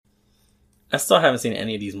I still haven't seen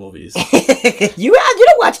any of these movies. You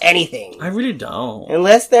don't watch anything. I really don't.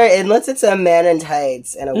 Unless it's a man in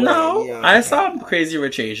tights and a wig. No, I saw Crazy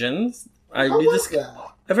Rich Asians. How was that?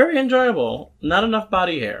 Very enjoyable. Not enough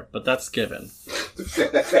body hair, but that's given.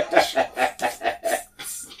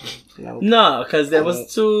 No, because there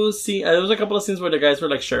was there was a couple of scenes where the guys were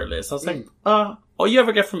like shirtless. I was like, all you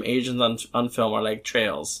ever get from Asians on film are like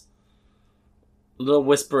trails. Little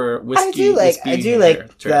whiskey. I do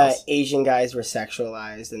like that Asian guys were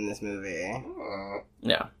sexualized in this movie.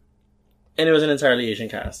 Yeah, and it was an entirely Asian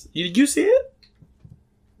cast. Did you see it?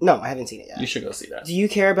 No, I haven't seen it yet. You should go see that. Do you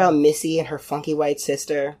care about Missy and her funky white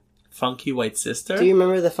sister? Funky white sister? Do you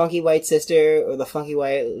remember the funky white sister or the funky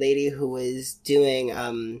white lady who was doing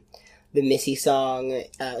the Missy song?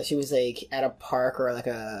 She was like at a park or like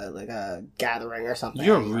a gathering or something.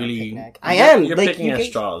 You're really... I am. You're picking at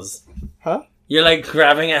straws. Huh? You're like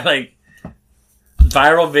grabbing at like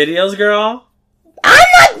viral videos, girl?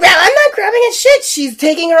 I'm not grabbing at shit. She's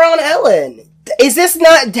taking her on Ellen.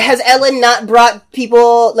 Has Ellen not brought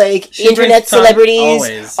people, like, internet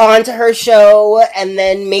celebrities onto her show and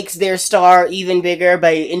then makes their star even bigger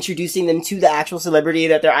by introducing them to the actual celebrity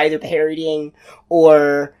that they're either parodying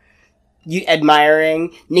or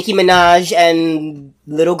admiring? Nicki Minaj and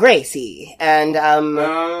Little Gracie. And,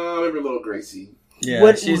 maybe Little Gracie.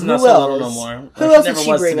 Yeah, she's not so little no more. Who else did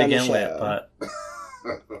she bring on the show?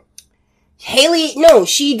 Haley, no,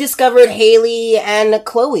 she discovered Haley and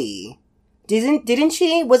Chloe. Didn't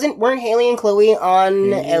she? Weren't Haley and Chloe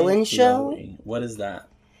on Ellen's show? What is that?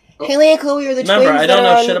 Haley and Chloe are the twins. Remember, I don't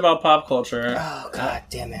know shit about pop culture. Oh, god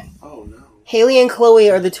damn it. Oh, no. Haley and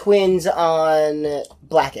Chloe are the twins on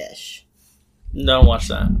Blackish. Don't watch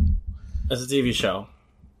that. It's a TV show.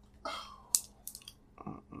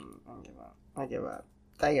 I give up.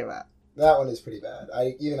 That one is pretty bad.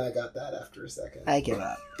 I got that after a second. I give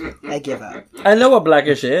up. I know what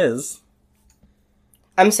Blackish is.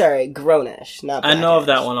 I'm sorry, Grownish, not Blackish. I know of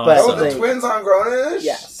that one also. The twins on Grownish?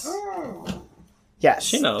 Yes. Oh. Yes.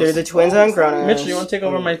 She knows. They're the twins on Grownish. Mitch, you want to take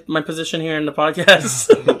over my position here in the podcast?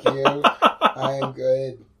 Thank you. I am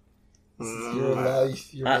good. This is your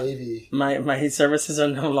life, your baby. My services are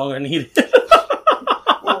no longer needed.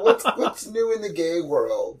 Well, what's new in the gay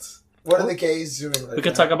world? What are the gays doing right We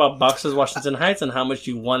could now? talk about Boxers Washington Heights and how much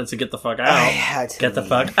you wanted to get the fuck out. I had to get the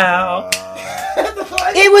fuck out.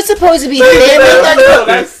 It was supposed to be family.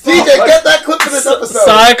 DJ, get that clip for this episode.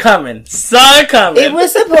 Saw it coming. It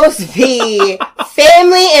was supposed to be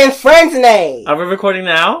family and friends night. Are we recording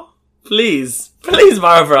now? Please,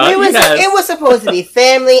 Barbara. It was supposed to be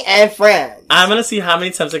family and friends. I'm gonna see how many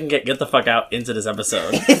times I can get the fuck out into this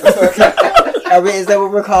episode. Is that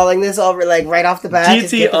what we're calling this? Over like right off the bat?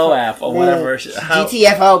 GTOF or whatever.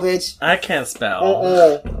 GTFO, bitch. I can't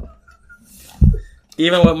spell.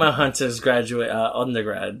 Even with my Hunter's graduate,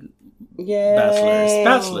 undergrad,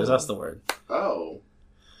 bachelor's, that's the word. Oh.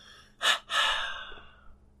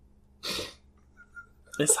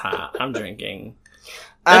 It's hot. I'm drinking.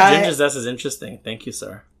 That ginger zest is interesting. Thank you,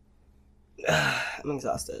 sir. I'm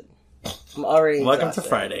exhausted. I'm already exhausted. Welcome to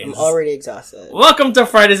Fridays. I'm already exhausted. Welcome to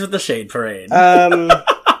Fridays with the Shade Parade.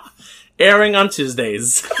 Airing on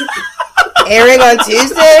Tuesdays. Airing on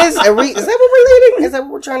Tuesdays? Is that what we're leading? Is that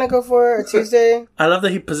what we're trying to go for? A Tuesday? I love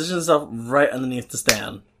that he positions himself right underneath the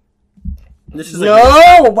stand. This is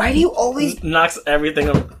why do you always... Knocks everything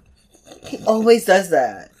up. He always does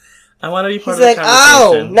that. I want to be part of the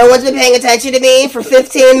conversation. No one's been paying attention to me for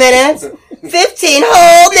 15 minutes? 15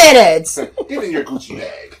 whole minutes! Get in your Gucci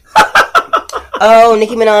bag. Oh,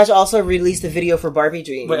 Nicki Minaj also released a video for Barbie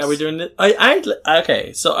Dreams. Wait, are we doing it?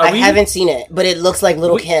 Okay, so I haven't seen it, but it looks like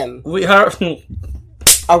Little Kim. We are...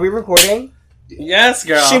 Are we recording? Yes,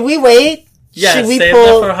 girl. Should we wait? Yes, should we save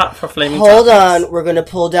pull... that for flaming Hold topics. on, we're gonna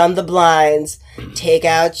pull down the blinds, take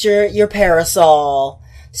out your parasol,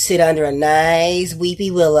 sit under a nice weepy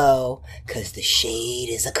willow, cause the shade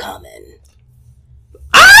is a-comin'.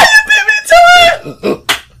 Ah, you beat me to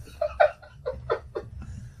it!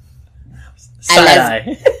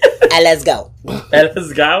 Let's go.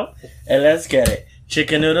 Let's go. And let's get it.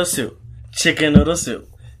 Chicken noodle soup. Chicken noodle soup.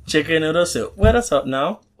 Chicken noodle soup. What else?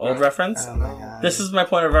 No? Old reference? Oh my god. This is my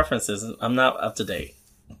point of references. I'm not up to date.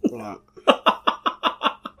 No.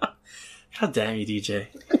 God damn you, DJ.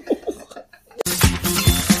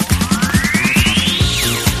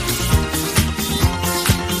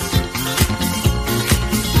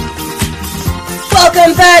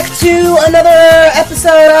 Welcome back to another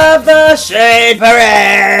episode of the Shade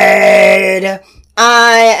Parade.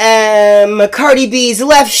 I am Cardi B's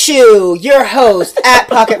left shoe, your host at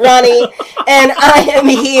Pocket Ronnie, and I am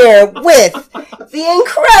here with the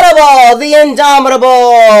incredible, the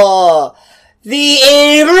indomitable the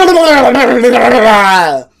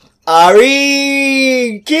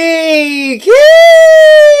Ari Kiki.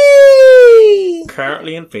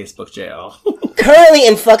 Currently in Facebook jail. Currently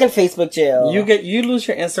in fucking Facebook jail. You lose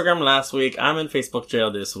your Instagram last week. I'm in Facebook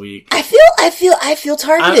jail this week. I feel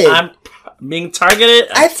targeted. I'm being targeted.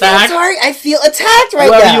 I feel attacked right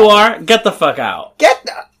Whoever now. you are, get the fuck out.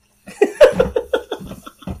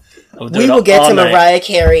 We will get to Mariah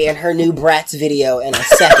Carey and her new Bratz video in a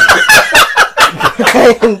second.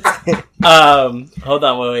 Hold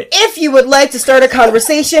on, wait. If you would like to start a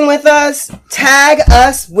conversation with us, tag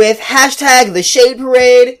us with hashtag The Shade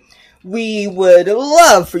Parade. We would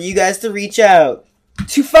love for you guys to reach out.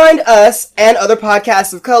 To find us and other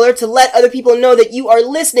podcasts of color, to let other people know that you are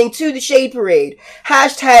listening to The Shade Parade.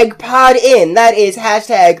 Hashtag PodIn. That is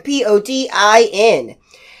hashtag PODIN.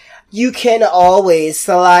 You can always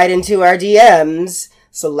slide into our DMs.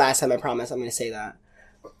 So last time I promise I'm going to say that.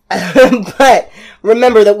 But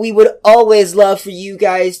remember that we would always love for you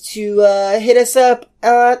guys to hit us up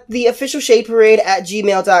at the official Shade Parade at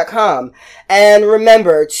gmail.com. And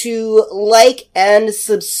remember to like and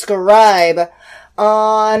subscribe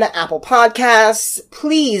on Apple Podcasts.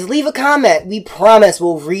 Please leave a comment. We promise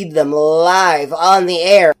we'll read them live on the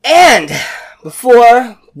air. And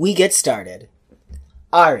before we get started,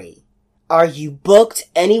 Ari, are you booked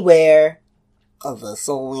anywhere this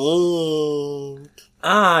week?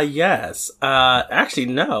 Yes. Actually,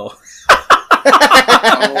 no.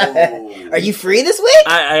 Are you free this week?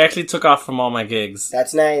 I actually took off from all my gigs.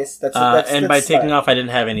 That's nice. That's by smart. taking off, I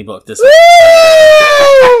didn't have any booked this week.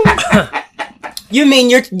 You mean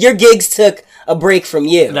your gigs took a break from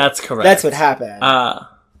you? That's correct. That's what happened.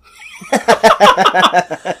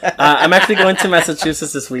 I'm actually going to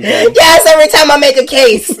Massachusetts this weekend. Yes, every time I make a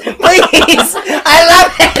case. Please. I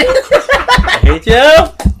love it. I hate you.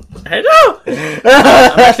 I'm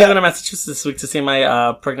actually going to Massachusetts this week to see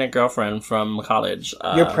my pregnant girlfriend from college.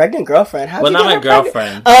 Your pregnant girlfriend? How'd you not get my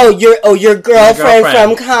girlfriend. Your girlfriend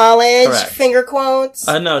from college? Correct. Finger quotes?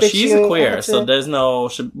 No, she's a queer, so there's no...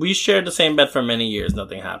 We shared the same bed for many years.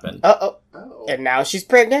 Nothing happened. Oh. And now she's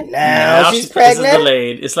pregnant? Now she's pregnant? This is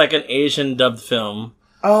delayed. It's like an Asian dubbed film.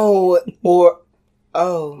 With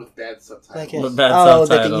bad subtitles.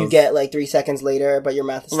 That you get like 3 seconds later, but your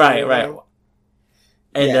mouth is still right.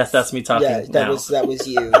 And yes. that's me talking. Yeah, that was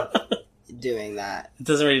you doing that. It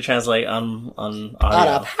doesn't really translate on audio. On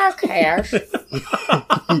a podcast.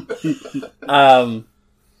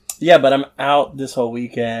 Yeah, but I'm out this whole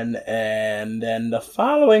weekend, and then the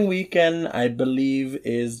following weekend, I believe,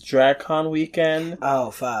 is DragCon weekend.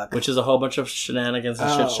 Oh, fuck. Which is a whole bunch of shenanigans and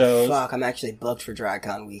shit shows. Oh, fuck. I'm actually booked for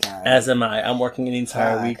DragCon weekend. As am I. I'm working the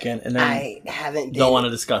entire weekend, and I don't want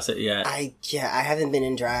to discuss it yet. I haven't been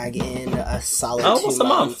in drag in a solid 2 months. Almost a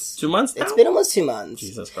month. 2 months now? It's been almost 2 months.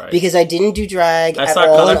 Jesus Christ. Because I didn't do drag I at saw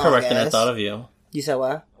all color in correct and I August. thought of you. You saw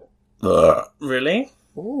what? Really?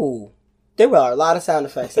 Ooh. There were a lot of sound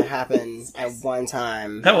effects that happened at one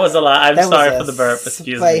time. That was a lot. I'm sorry for the burp.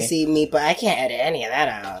 Excuse me. Spicy meat, but I can't edit any of that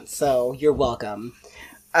out. So you're welcome.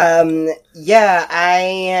 Yeah,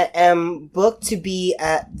 I am booked to be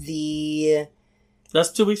at the... That's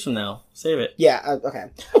 2 weeks from now. Save it. Yeah, okay.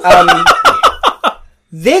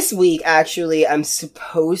 This week, actually, I'm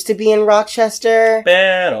supposed to be in Rochester.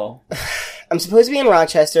 Pero... I'm supposed to be in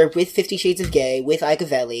Rochester with 50 Shades of Gay, with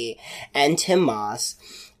Ikavelli, and Tim Moss.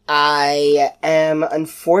 I am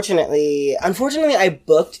unfortunately I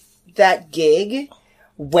booked that gig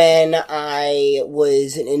when I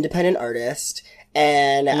was an independent artist,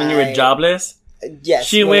 and when you were jobless. Yes,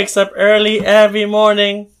 she wakes up early every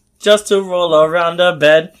morning just to roll around the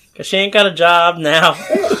bed because she ain't got a job now.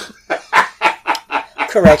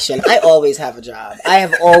 Correction, I always have a job. I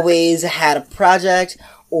have always had a project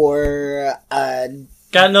or a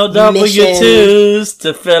got no W-2s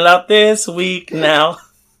to fill out this week now.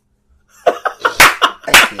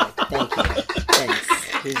 Thank you.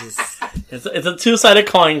 Thanks. It's a two-sided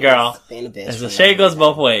coin, girl. As the shade goes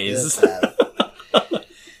both ways.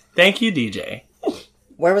 Thank you, DJ.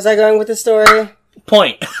 Where was I going with this story?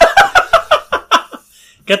 Point.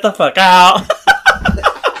 Get the fuck out.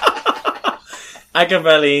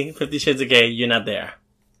 Ikavelli, 50 Shades of Gay, you're not there.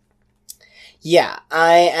 Yeah,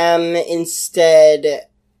 I am instead...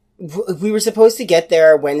 We were supposed to get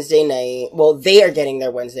there Wednesday night. Well, they are getting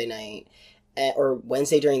there Wednesday night. Or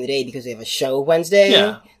Wednesday during the day because we have a show Wednesday.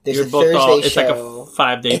 Yeah. There's a Thursday show. It's like a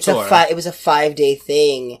 5-day tour. It was a 5-day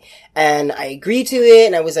thing. And I agreed to it,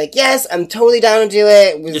 and I was like, yes, I'm totally down to do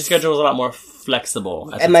it. Your schedule was a lot more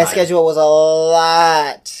flexible. And my schedule was a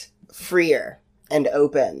lot freer and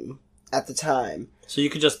open at the time. So you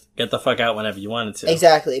could just get the fuck out whenever you wanted to.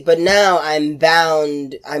 Exactly. But now I'm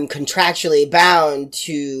contractually bound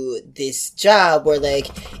to this job where, like,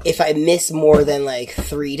 if I miss more than, like,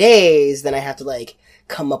 3 days, then I have to, like,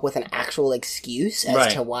 come up with an actual excuse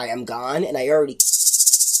as to why I'm gone, and I already...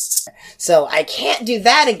 So I can't do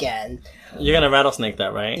that again. You're gonna rattlesnake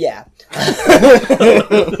that, right? Yeah.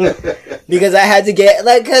 Because I had to get,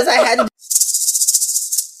 like,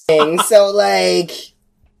 so, like...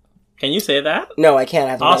 Can you say that? No, I can't. I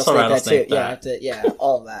have to also rattlesnake that too. Yeah,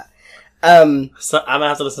 all of that. So I'm gonna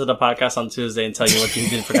have to listen to the podcast on Tuesday and tell you what you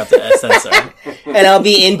did forgot to censor. And I'll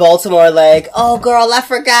be in Baltimore like, oh girl, I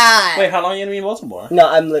forgot. Wait, how long are you gonna be in Baltimore? No,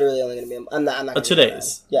 I'm literally only gonna be I'm not gonna 2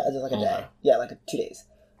 days. Yeah, just like a day. Yeah, like 2 days.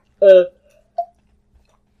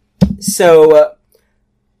 So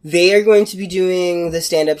they are going to be doing the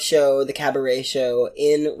stand-up show, the cabaret show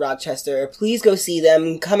in Rochester. Please go see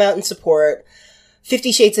them. Come out and support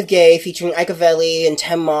 50 Shades of Gay featuring Ike Avelli and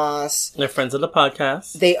Tim Moss. They're friends of the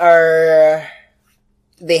podcast.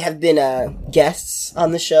 They have been guests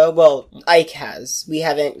on the show. Well, Ike has. We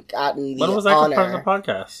haven't gotten the honor. When was Ike part of the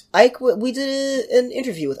podcast? Ike, we did an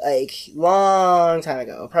interview with Ike long time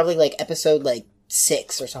ago. Probably like episode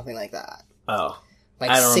 6 or something like that. Oh.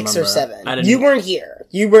 Like 6 or 7. I didn't... You weren't here.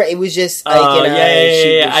 It was just Ike and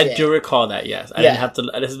Yeah. I do recall that, yes. I didn't have to...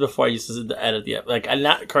 This is before I used to edit the... I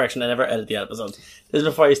never edit the episodes. This is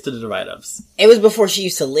before I used to do the write-ups. It was before she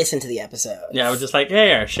used to listen to the episode. Yeah, I was just like,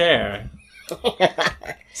 share.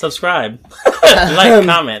 Subscribe. Like,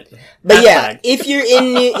 comment. But yeah, if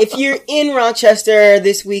you're in Rochester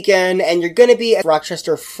this weekend and you're gonna be at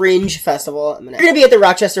Rochester Fringe Festival... You're gonna be at the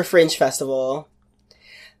Rochester Fringe Festival...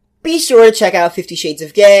 Be sure to check out 50 Shades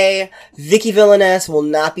of Gay. Vicky Villainess will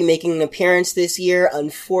not be making an appearance this year,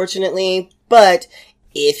 unfortunately, but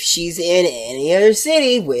if she's in any other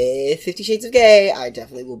city with 50 Shades of Gay, I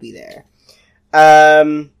definitely will be there.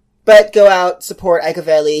 But go out, support Ike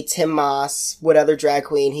Avelli, Tim Moss, what other drag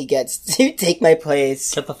queen he gets to take my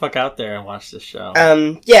place. Get the fuck out there and watch this show.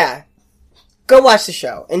 Yeah. Go watch the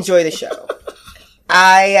show. Enjoy the show.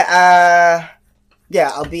 I'll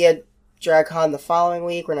be at DragCon the following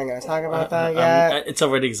week. We're not going to talk about that yet. It's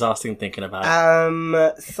already exhausting thinking about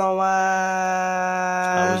it. So,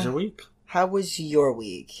 how was your week? How was your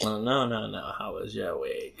week? Oh, no. How was your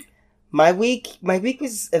week? My week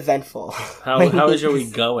was eventful. How is your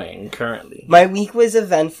week going currently? My week was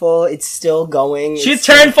eventful. It's still going. She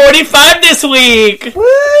turned 45 this week!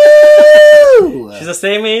 Woo! She's the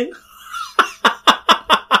same age?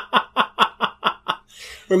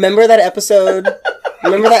 Remember that episode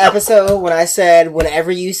when I said, whenever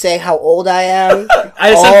you say how old I am,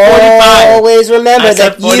 I said 45. Always remember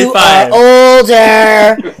that 45. You are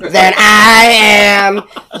older than I am,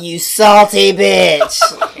 you salty bitch.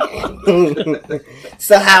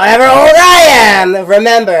 So however old I am,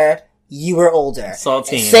 remember, you were older.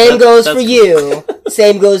 Saltine. Same goes for you.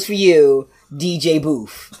 Same goes for you, DJ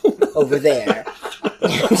Boof, over there.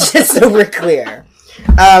 Just so we're clear.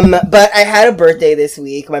 But I had a birthday this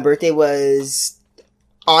week. My birthday was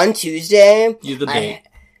on Tuesday. You the date.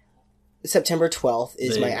 September 12th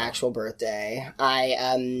is my actual birthday.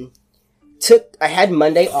 I had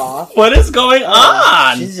Monday off. What is going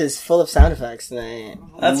on? This is full of sound effects tonight.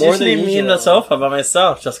 That's usually me in the sofa by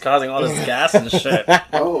myself, just causing all this gas and shit.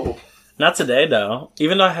 Oh. Not today, though.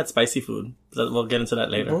 Even though I had spicy food. We'll get into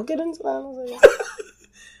that later. We'll get into that.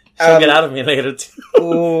 She'll get out of me later, too.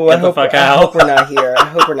 Ooh, I hope we're not here. I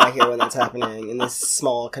hope we're not here when that's happening in this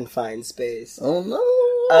small, confined space. Oh, no.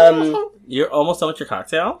 You're almost done with your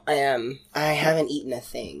cocktail? I am. I haven't eaten a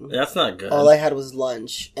thing. That's not good. All I had was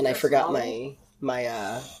lunch, and I forgot my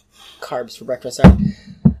carbs for breakfast.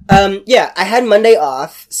 Yeah, I had Monday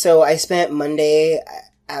off, so I spent Monday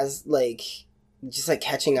as, just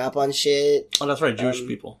catching up on shit. Oh, that's right, Jewish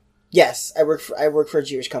people. Yes, I work for a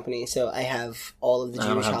Jewish company, so I have all of the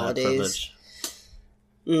Jewish holidays.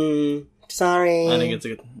 Sorry. I think it's a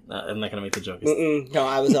good... I'm not gonna make the joke. No,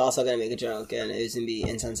 I was also gonna make a joke, and it was gonna be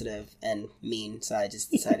insensitive and mean, so I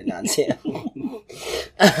just decided not to.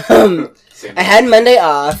 I had Monday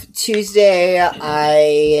off. Tuesday,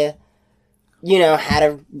 I, had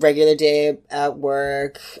a regular day at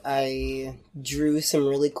work. I drew some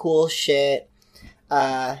really cool shit.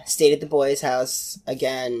 Stayed at the boys' house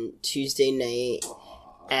again Tuesday night,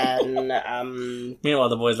 and meanwhile,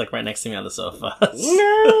 the boy's right next to me on the sofa.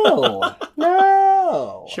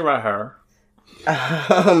 No. She brought her.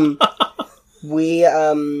 We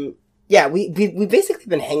basically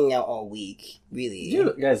been hanging out all week. Really,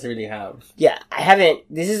 you guys really have. Yeah, I haven't.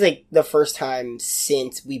 This is the first time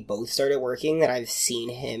since we both started working that I've seen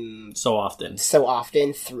him so often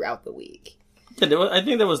throughout the week. I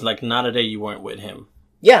think there was like not a day you weren't with him.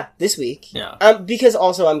 Yeah, this week. Yeah. Because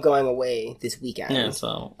also I'm going away this weekend. Yeah,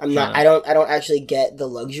 so I don't actually get the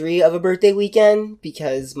luxury of a birthday weekend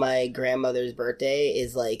because my grandmother's birthday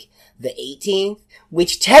is like the 18th,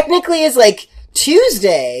 which technically is like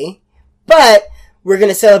Tuesday, but we're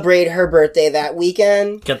gonna celebrate her birthday that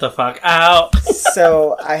weekend. Get the fuck out.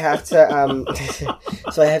 So I have to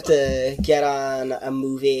get on a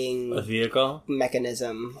vehicle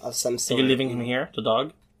mechanism of some sort. Are you leaving him here, the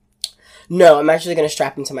dog? No, I'm actually going to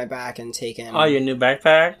strap him to my back and take him. Oh, your new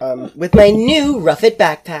backpack? With my new Rough It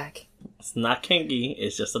backpack. It's not kinky,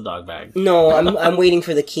 it's just a dog bag. No, I'm waiting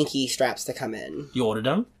for the kinky straps to come in. You ordered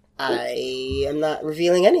them? I am not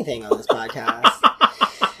revealing anything on this podcast.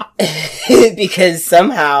 Because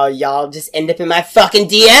somehow y'all just end up in my fucking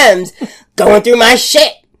DMs going through my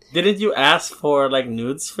shit. Didn't you ask for, like,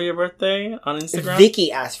 nudes for your birthday on Instagram?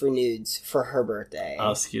 Vicky asked for nudes for her birthday.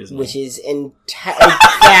 Oh, excuse me. Which is exactly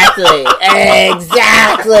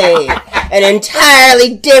an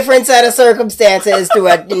entirely different set of circumstances to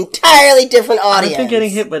an entirely different audience. I've been getting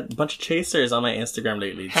hit with a bunch of chasers on my Instagram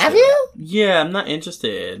lately. Have you? Yeah, I'm not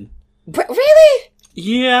interested. Really?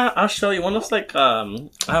 Yeah, I'll show you. One looks like, in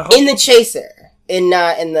the chaser. In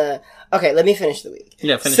the... Okay, let me finish the week.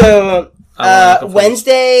 Yeah, finish So...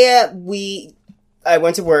 Wednesday, I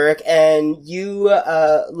went to work, and you,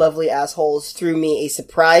 lovely assholes threw me a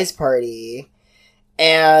surprise party,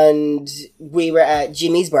 and we were at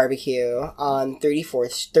Jimmy's Barbecue on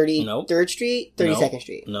 33rd Street, 32nd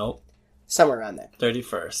Street. Nope. Somewhere around there.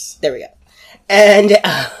 31st. There we go. And,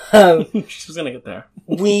 she was gonna get there.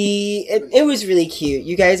 It was really cute.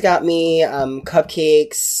 You guys got me,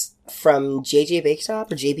 cupcakes from JJ Bake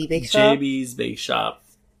Shop, or JB Bake Shop? JB's Bake Shop.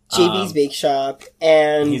 JB's Bake Shop,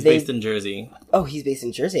 and he's based in Jersey. Oh, he's based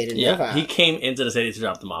in Jersey. I didn't know that. He came into the city to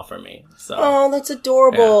drop them off for me. So. Oh, that's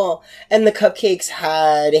adorable. Yeah. And the cupcakes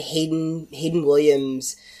had Hayden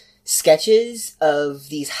Williams sketches of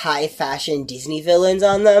these high fashion Disney villains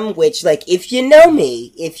on them, which, like, if you know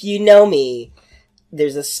me,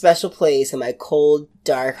 there's a special place in my cold,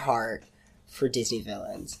 dark heart for Disney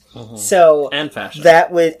villains. Mm-hmm. So, and fashion.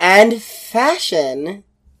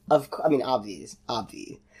 Obvious.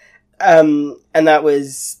 And that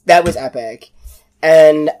was epic.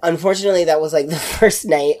 And unfortunately, that was like the first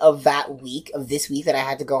night of this week that I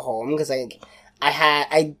had to go home because I've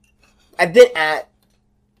been at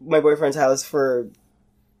my boyfriend's house for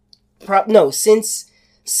since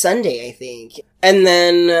Sunday, I think. And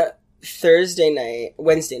then Wednesday night.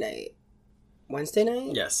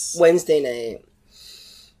 Yes. Wednesday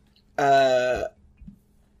night,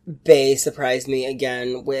 Bay surprised me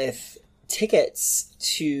again with tickets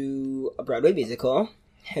to a Broadway musical,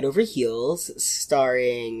 Head Over Heels,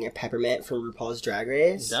 starring Peppermint from RuPaul's Drag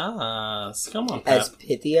Race. Yes, come on, Pep. As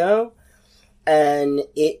Pythio. And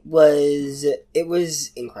it was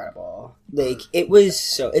incredible. Like,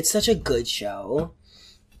 it's such a good show.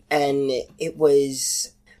 And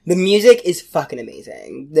the music is fucking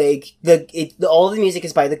amazing. Like, all the music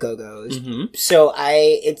is by the Go-Go's. Mm-hmm. So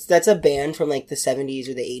that's a band from like the 70s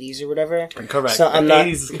or the 80s or whatever. Correct. So the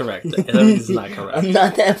 80s is correct. The 70s is not correct. I'm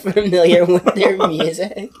not that familiar with their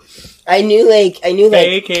music. I knew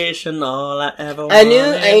Vacation, all I ever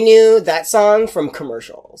wanted. I knew that song from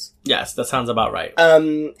commercials. Yes, that sounds about right.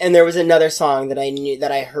 And there was another song that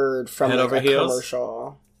I heard from Head like Over a Heels?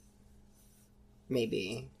 commercial.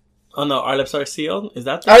 Maybe. Oh no, Our Lips Are Sealed? Is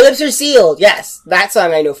that Our Lips Are Sealed, yes. That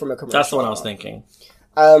song I know from a commercial. That's the one I was thinking.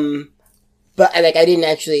 But I didn't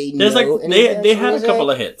actually know. They had a couple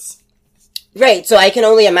of hits. Right, so I can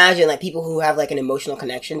only imagine like people who have like an emotional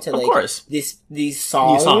connection to like of course. these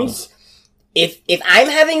songs. If I'm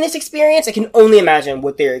having this experience, I can only imagine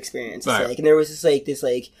what their experience is like. And there was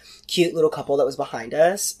this cute little couple that was behind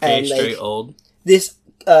us. And straight old. This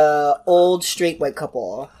old straight white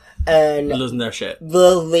couple. And losing their shit.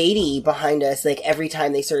 The lady behind us, like, every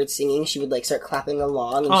time they started singing, she would, like, start clapping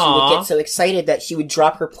along, and she would get so excited that she would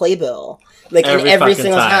drop her playbill, like, every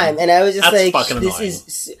single time. And I was just That's like,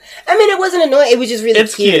 this annoying. It wasn't annoying, it was just really cute.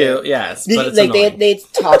 It's cute, yes, but it's like, annoying. they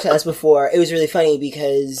talked to us before. It was really funny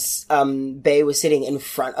because, Bay was sitting in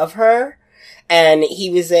front of her, and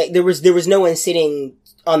he was like, there was no one sitting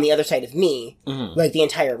on the other side of me, like the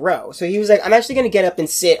entire row. So he was like, I'm actually going to get up and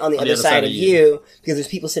sit on the other side of you because there's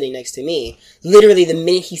people sitting next to me. Literally, the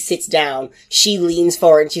minute he sits down, she leans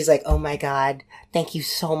forward and she's like, oh my God, thank you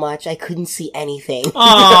so much. I couldn't see anything.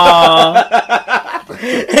 Aww.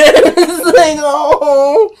 It was like,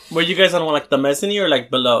 oh. Were you guys on like the mezzanine or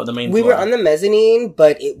like below the main floor? We were on the mezzanine,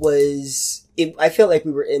 but it was I felt like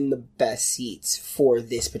we were in the best seats for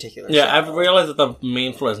this particular show. Yeah, I've realized that the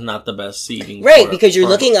main floor is not the best seating. Right, because you're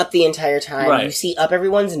looking up the entire time. Right. You see up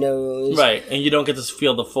everyone's nose. Right, and you don't get to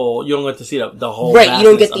feel you don't get to see the whole right, you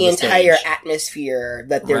don't get the entire atmosphere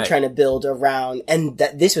that they're trying to build around. And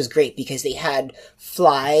this was great because they had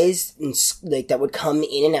flies and, like, that would come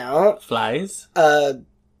in and out. Flies?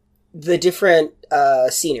 The different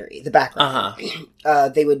scenery, the background.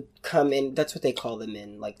 They would come in, that's what they call them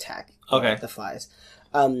in, like, tech. Okay. The flies.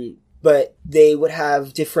 But they would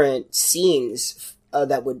have different scenes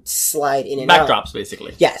that would slide in and out. Backdrops,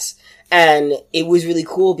 basically. Yes. And it was really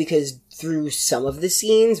cool because through some of the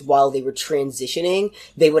scenes, while they were transitioning,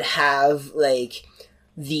 they would have, like,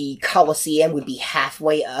 the Colosseum would be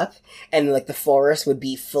halfway up, and, like, the forest would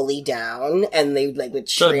be fully down, and they would, like,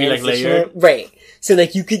 so it'd be, like, layered? Right. So,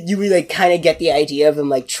 like, you would, like, kind of get the idea of them,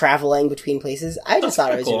 like, traveling between places. I just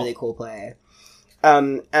thought it was a really cool play.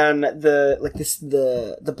 And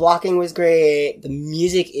the blocking was great. The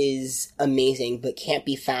music is amazing, but can't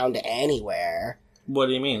be found anywhere. What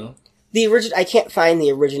do you mean? I can't find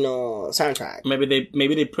the original soundtrack.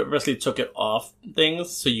 Maybe they purposely took it off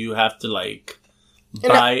things, so you have to, like,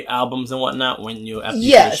 buy albums and whatnot when you after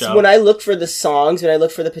you the show. When I look for the songs, when I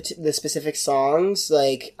look for the specific songs,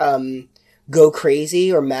 like "Go Crazy"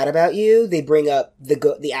 or "Mad About You," they bring up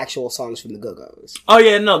the actual songs from the Go-Go's. Oh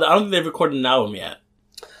yeah, no, I don't think they've recorded an album yet.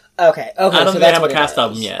 Okay. I don't think they have a cast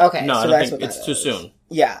album yet. Okay, no, so I don't think that's it's too soon.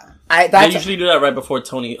 Yeah, they usually do that right before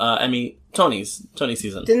Tony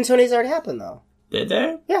season. Didn't Tony's already happen though? Did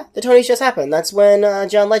they? Yeah, the Tonys just happened. That's when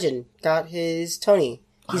John Legend got his Tony.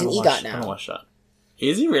 He's an EGOT now. I don't watch that.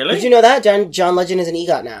 Is he really? Did you know that? John Legend is an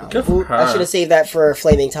EGOT now. Good for her. I should have saved that for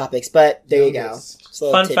flaming topics, but there you go.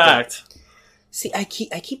 Fun fact. See, I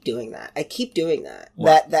keep doing that.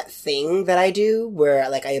 That thing that I do where,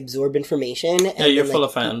 like, I absorb information. And you're then, full like,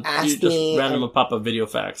 of fans. You just random pop up video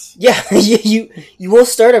facts. Yeah, you will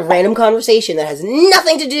start a random conversation that has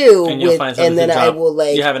nothing to do with, and then I will,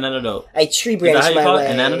 like, you have an antidote. I tree branch my way.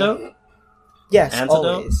 An antidote? Yes, antidote?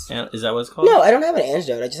 always. Is that what it's called? No, I don't have an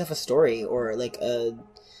antidote. I just have a story, or, like, a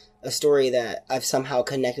story that I've somehow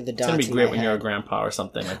connected the dots. It's gonna be great when you're a grandpa or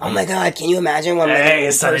something. Like oh my god, can you imagine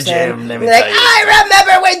when son of Jim, let me like, tell you. I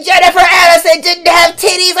remember when Jennifer Aniston didn't have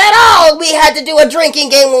titties at all! We had to do a drinking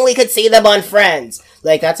game when we could see them on Friends.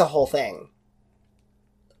 Like, that's a whole thing.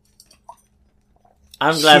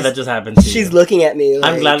 I'm glad that just happened to you. She's looking at me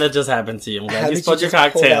like, I'm glad that just happened to you. I'm glad you spilled your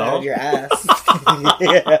cocktail. Out of your ass.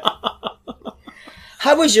 Yeah.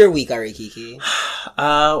 How was your week, Ari Kiki?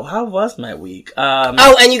 How was my week?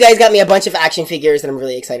 And you guys got me a bunch of action figures that I'm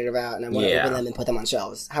really excited about, and I want to open them and put them on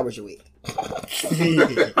shelves. How was your week?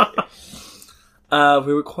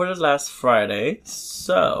 We recorded last Friday,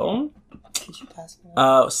 so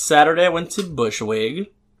Saturday I went to Bushwig.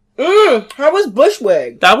 How was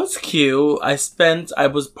Bushwig? That was cute. I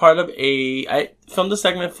was part of I filmed a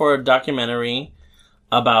segment for a documentary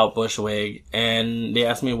about Bushwig, and they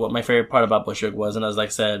asked me what my favorite part about Bushwig was, and I was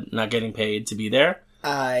like, said, not getting paid to be there.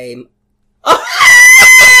 I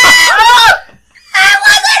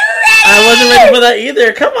wasn't ready for that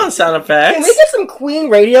either. Come on, sound effects. Can we get some Queen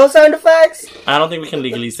Radio sound effects? I don't think we can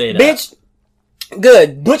legally say that. Bitch.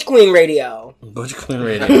 Good. Butch Queen Radio. Butch Queen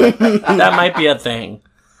Radio. That might be a thing.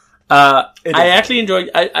 I actually enjoy.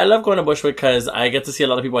 I love going to Bushwick because I get to see a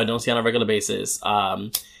lot of people I don't see on a regular basis.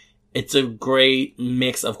 It's a great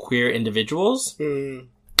mix of queer individuals. And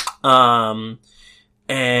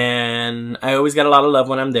I always get a lot of love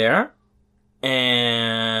when I'm there.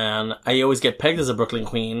 And I always get pegged as a Brooklyn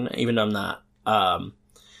queen, even though I'm not.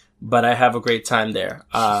 But I have a great time there.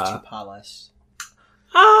 She's too polished.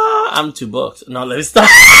 I'm too booked. No, let me stop.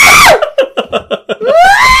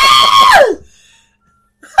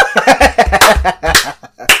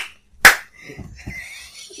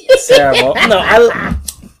 It's terrible. No,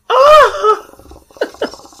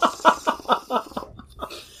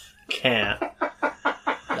 can't.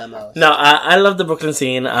 No, I love the Brooklyn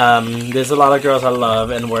scene. There's a lot of girls I love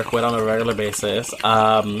and work with on a regular basis.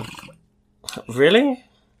 Really?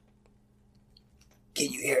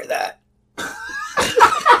 Can you hear that?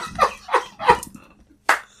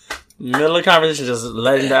 Middle of conversation, just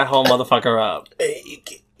letting that whole motherfucker up. You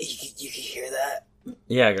can hear that?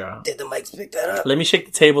 Yeah, girl. Did the mics pick that up? Let me shake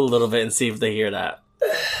the table a little bit and see if they hear that.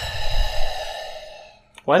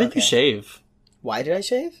 Why did you shave? Why did I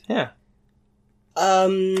shave? Yeah.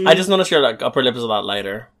 I just noticed your upper lip is a lot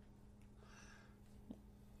lighter.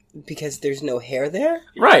 Because there's no hair there?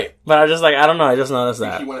 Right. But I just I don't know, I just noticed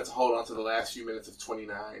that. He wanted to hold on to the last few minutes of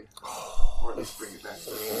 29. Or at least bring it back.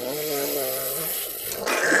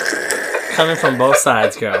 Coming from both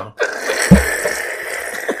sides, girl.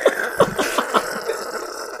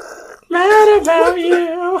 about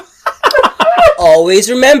you. Always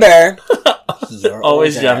remember, you're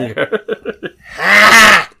always older. younger.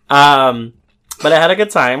 But I had a good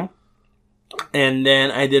time. And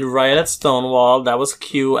then I did Riot at Stonewall. That was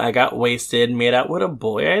cute. I got wasted. Made out with a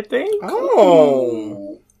boy, I think.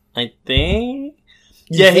 Oh. I think.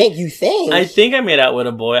 You think? I think I made out with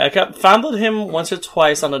a boy. I found him once or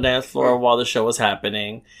twice on the dance floor while the show was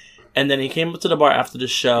happening. And then he came up to the bar after the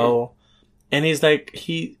show. And he's like,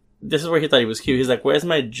 this is where he thought he was cute. He's like, where's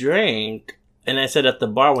my drink? And I said, at the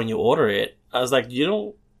bar when you order it. I was like, you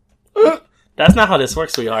don't... That's not how this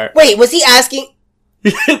works, sweetheart. Wait, was he asking...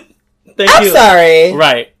 I'm sorry.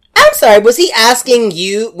 Right. I'm sorry. Was he asking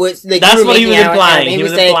you? That's what he was implying. He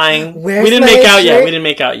was implying. We didn't make out yet. We didn't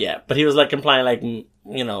make out yet. But he was like implying, like,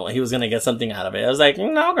 you know, he was gonna get something out of it. I was like,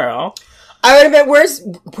 no, girl. I would have been.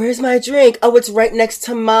 Where's my drink? Oh, it's right next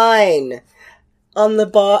to mine, on the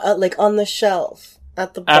bar, like on the shelf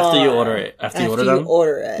at the bar. After you order it. After you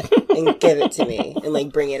order it and give it to me and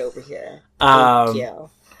like bring it over here. Thank you.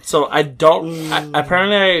 So I don't.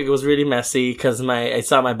 Apparently, it was really messy because I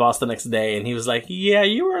saw my boss the next day, and he was like, "Yeah,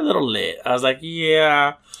 you were a little lit." I was like,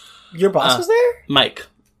 "Yeah." Your boss was there? Mike.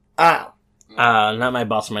 Oh. Not my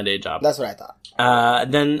boss for my day job. That's what I thought.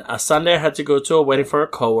 Then Sunday, I had to go to a wedding for a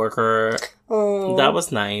coworker. Oh. That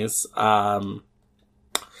was nice. And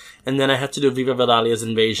then I had to do Viva Vidalia's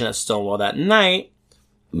Invasion at Stonewall that night.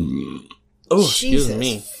 Oh, excuse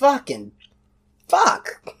me. Fuck.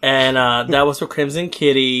 And that was for Crimson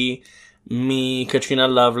Kitty, me, Katrina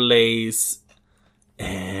Lovelace,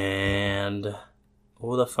 and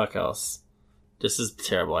who the fuck else? This is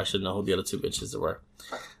terrible. I should know who the other two bitches were.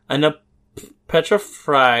 I know Petra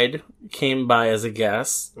Fried came by as a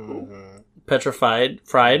guest. Mm-hmm. Petra Fried.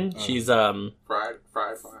 She's Fried.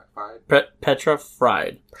 Petra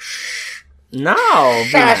Fried. No.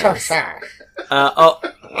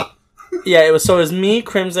 Yeah, it was me,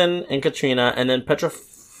 Crimson, and Katrina, and then Petra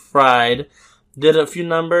Fried did a few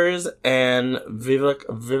numbers, and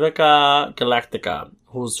Vivica Galactica,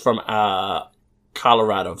 who's from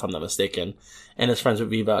Colorado, if I'm not mistaken, and is friends with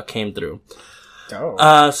Viva, came through.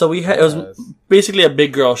 Oh. So it was basically a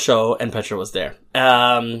big girl show, and Petra was there.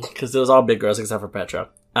 Because it was all big girls except for Petra.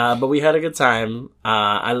 But we had a good time.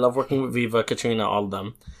 I love working with Viva, Katrina, all of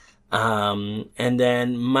them. And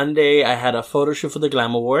then Monday, I had a photo shoot for the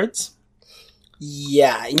Glam Awards.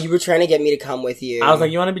 Yeah, and you were trying to get me to come with you. I was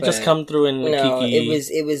like, you want to just come through and kiki?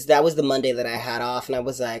 That was the Monday that I had off, and I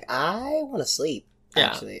was like, I want to sleep.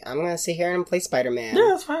 Actually, I'm gonna sit here and play Spider-Man. Yeah,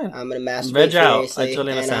 that's fine. I'm gonna masturbate Veg out. furiously, I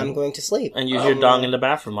totally understand. and I'm going to sleep. And use your dong in the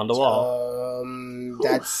bathroom on the wall.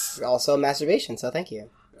 That's also masturbation, so thank you.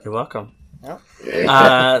 You're welcome. Yep.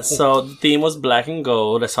 So the theme was black and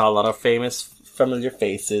gold. I saw a lot of familiar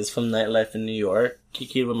faces from nightlife in New York.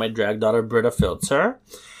 Kiki with my drag daughter, Britta Filter.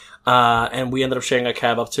 And we ended up sharing a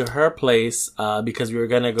cab up to her place, because we were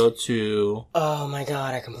gonna go to... Oh my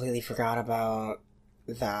god, I completely forgot about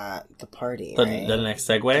the party, the right? next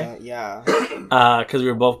segue? Yeah. Because we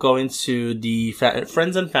were both going to the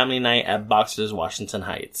Friends and Family Night at Boxers, Washington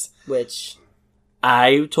Heights. Which...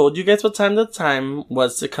 I told you guys what time the time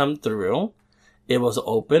was to come through. It was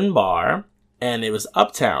open bar, and it was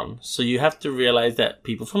uptown. So you have to realize that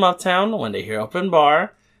people from uptown, when they hear open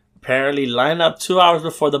bar, apparently line up 2 hours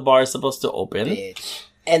before the bar is supposed to open. Bitch.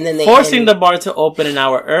 And then forcing the bar to open an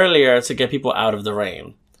hour earlier to get people out of the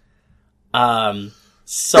rain.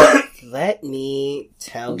 So let me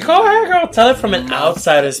tell you. Go ahead, girl. Tell it from an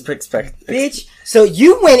outsider's perspective. Bitch. So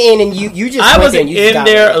you went in and you just I was in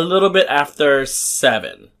there a little bit after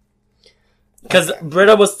 7. Because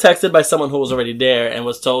Britta was texted by someone who was already there and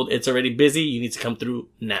was told, it's already busy, you need to come through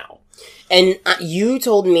now. And you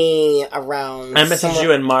told me around... I messaged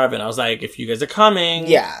you and Marvin. I was like, if you guys are coming,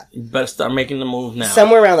 yeah, you better start making the move now.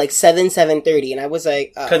 Somewhere around like 7:30, and I was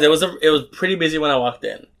like... Because it was pretty busy when I walked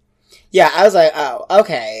in. Yeah, I was like, oh,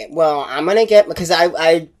 okay, well, I'm gonna get... Because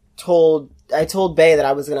I told Bae that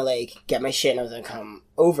I was gonna, like, get my shit and I was gonna come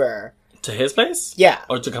over. To his place? Yeah.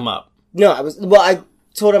 Or to come up? No, I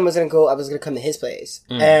told him I was gonna come to his place.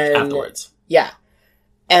 And afterwards. Yeah.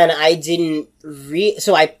 And I didn't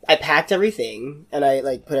so I packed everything, and I,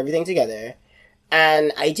 like, put everything together,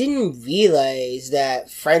 and I didn't realize that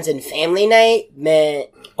Friends and Family Night meant...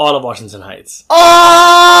 All of Washington Heights.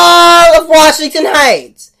 All of Washington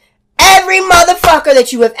Heights! Every motherfucker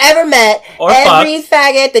that you have ever met, or every fucked.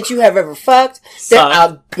 Faggot that you have ever fucked,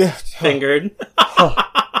 fingered.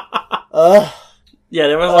 Yeah,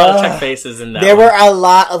 there was a lot of check faces in that. There were a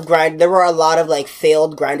lot of like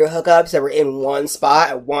failed Grindr hookups that were in one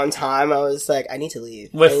spot at one time. I was like, I need to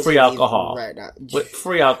leave. With free alcohol. Right now. With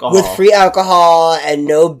free alcohol. With free alcohol and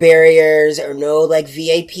no barriers or no like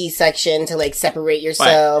VIP section to like separate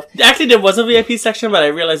yourself. Right. Actually, there was a VIP section, but I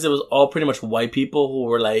realized it was all pretty much white people who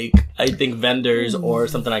were like, I think vendors or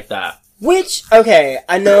something like that. Which, okay,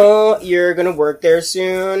 I know you're gonna work there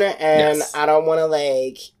soon, and Yes. I don't want to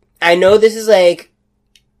like. I know this is like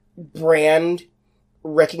brand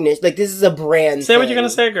recognition. Like, this is a brand. Say what you're gonna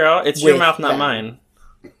say, girl. It's your mouth, not mine.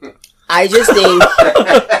 I just think.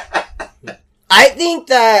 I think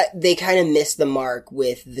that they kind of missed the mark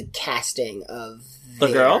with the casting of The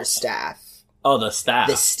their girls? staff. Oh, the staff.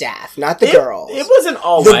 The staff, not the girls. It wasn't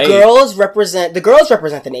all the white. girls represent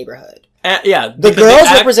the neighborhood. Yeah, The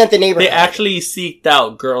girls represent the neighborhood. They actually seeked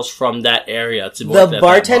out girls from that area to work The at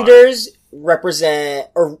bartenders represent,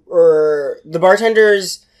 or the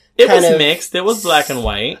bartenders. It was mixed. It was black and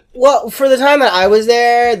white. Well, for the time that I was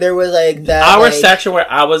there was like that. Our section where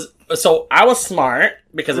I was smart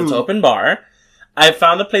because it's open bar. I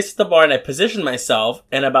found a place at the bar and I positioned myself.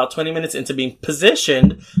 And about 20 minutes into being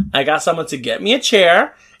positioned, I got someone to get me a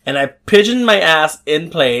chair and I pigeoned my ass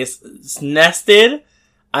in place. It's nested.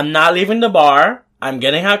 I'm not leaving the bar. I'm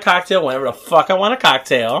getting a cocktail whenever the fuck I want a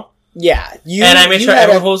cocktail. Yeah, and I made sure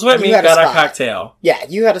everyone who was with me got a cocktail. Yeah,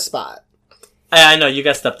 you had a spot. I know you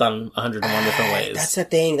guys stepped on 101 different ways. That's the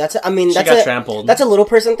thing. She got trampled. That's a little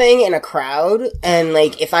person thing in a crowd, and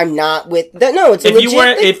like if I'm not with that, no, it's a legit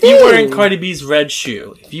if you were in Cardi B's red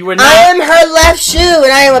shoe, if you were not, I am her left shoe,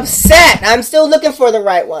 and I am upset. I'm still looking for the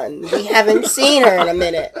right one. We haven't seen her in a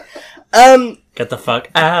minute. Get the fuck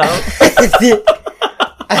out.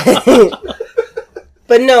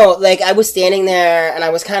 But no, like, I was standing there, and I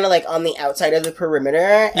was kind of, like, on the outside of the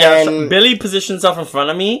perimeter, yeah, and... so Billy positioned himself in front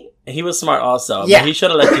of me, and he was smart also. Yeah. But he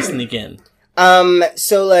should have let you sneak in.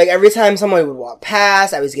 So, like, every time someone would walk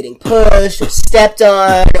past, I was getting pushed, or stepped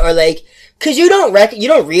on, or, like... Cause you don't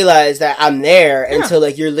realize that I'm there until,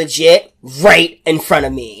 like, you're legit right in front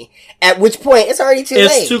of me. At which point, it's already too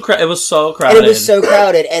late. It was so crowded. And it was so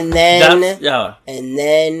crowded, and then... And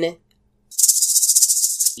then...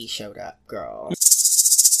 He showed up, girl.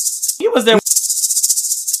 He was there.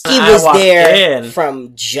 He was there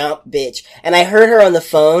from jump, bitch. And I heard her on the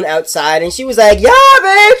phone outside, and she was like, "Yeah,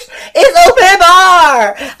 bitch, it's open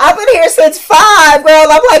bar. I've been here since 5, girl.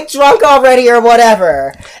 I'm like drunk already or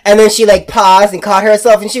whatever." And then she like paused and caught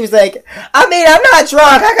herself, and she was like, "I mean, I'm not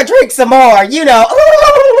drunk. I could drink some more, you know."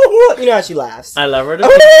 You know how she laughs. I love her to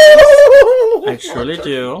I truly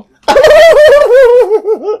do.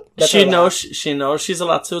 She knows she's a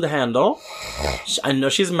lot to handle. I know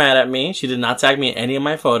she's mad at me. She did not tag me in any of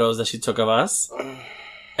my photos that she took of us.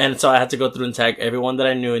 And so I had to go through and tag everyone that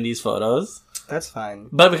I knew in these photos. That's fine.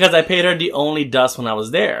 But because I paid her the only dust when I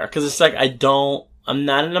was there. Because it's like, I'm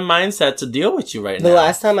not in the mindset to deal with you right now. The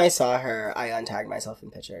last time I saw her, I untagged myself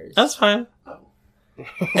in pictures. That's fine.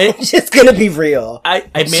 It's just gonna be real. I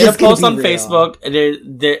made a post on Facebook.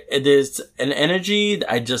 There's an energy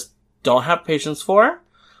that I just don't have patience for.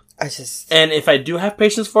 And if I do have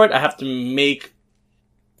patience for it, I have to make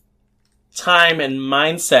time and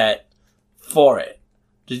mindset for it.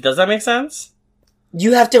 Does that make sense?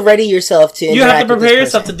 You have to ready yourself to. You have to prepare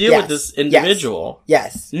yourself to deal with this individual.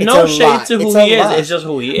 Yes. No shade to who he is. It's just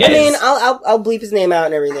who he is. I mean, I'll bleep his name out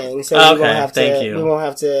and everything. So we won't have to. We won't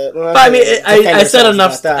have to. But I mean, I said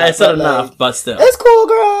enough. I said enough, but still, it's cool,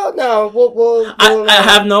 girl. No, we'll I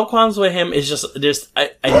have no qualms with him. It's just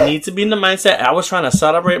I need to be in the mindset. I was trying to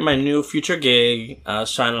celebrate my new future gig. I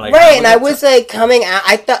was trying to like and I was like coming out.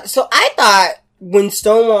 I thought. When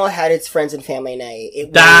Stonewall had its friends and family night,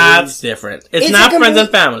 that's different. It's not friends and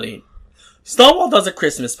family. Stonewall does a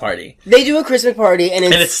Christmas party. They do a Christmas party, and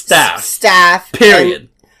it's staff. Staff. Period.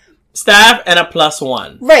 Staff and a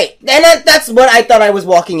 +1. Right. And that's what I thought I was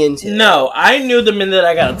walking into. No, I knew the minute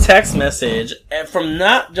I got a text message from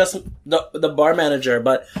not just the bar manager,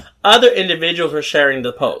 but other individuals were sharing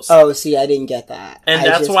the post. Oh, see, I didn't get that. And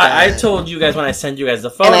that's why I told you guys when I sent you guys the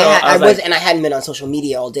photo. And I hadn't been on social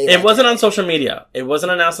media all day. It wasn't on social media. It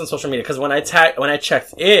wasn't announced on social media. Because when I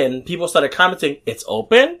checked in, people started commenting, "It's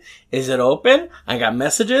open? Is it open?" I got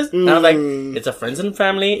messages. And I was like, "It's a friends and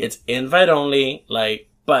family. It's invite only."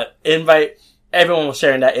 But everyone was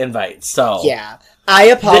sharing that invite, so. Yeah. I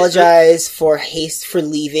apologize for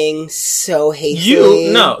leaving so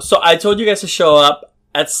hastily. So I told you guys to show up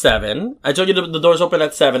at 7. I told you the doors open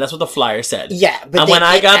at 7. That's what the flyer said. Yeah, but when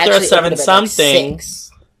I got there at 7 something. Like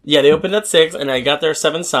 6. Yeah, they opened at 6, and I got there at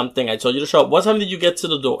 7 something. I told you to show up. What time did you get to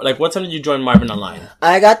the door? Like, what time did you join Marvin online?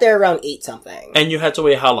 I got there around 8 something. And you had to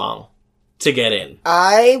wait how long? to get in.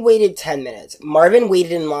 I waited 10 minutes. Marvin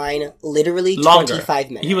waited in line literally 25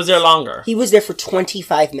 minutes. He was there longer. He was there for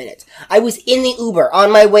 25 minutes. I was in the Uber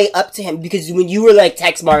on my way up to him because when you were like,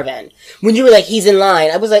 text Marvin, when you were like, he's in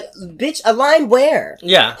line, I was like, bitch, a line where?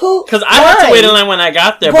 Yeah. Who? Because I had to wait in line when I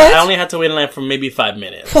got there, but I only had to wait in line for maybe 5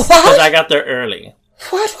 minutes. Because I got there early.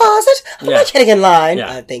 What was it? I'm not getting in line.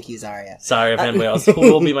 Yeah. Thank you, Zaria. Sorry if anybody else. Who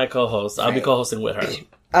will be my co-host? I'll be co-hosting with her.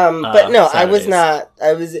 But no, Saturdays. I was not.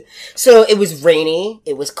 So it was rainy.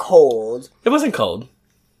 It was cold. It wasn't cold.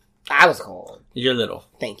 I was cold. You're little.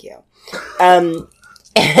 Thank you. And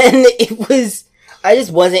it was, I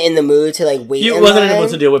just wasn't in the mood to like wait. You wasn't in the mood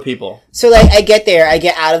to deal with people. So like, I get there, I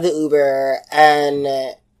get out of the Uber,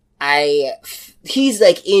 and he's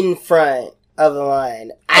like in front of the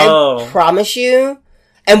line. I promise you.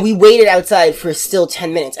 And we waited outside for still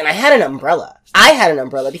 10 minutes, and I had an umbrella. I had an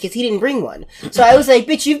umbrella because he didn't bring one. So I was like,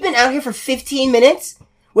 bitch, you've been out here for 15 minutes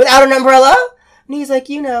without an umbrella? And he's like,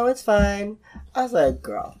 it's fine. I was like,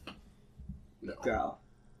 girl.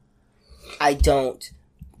 I don't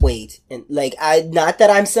wait. And like, not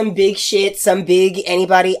that I'm some big shit, some big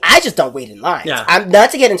anybody. I just don't wait in lines. Yeah. I'm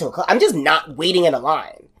not to get into a club. I'm just not waiting in a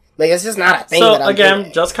line. Like, it's just not a thing that I'm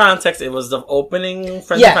doing. Just context, it was the opening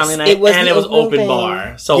Friends and Family Night, it was open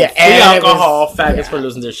bar. So, free alcohol, faggots were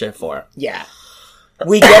losing their shit for. Yeah.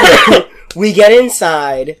 We get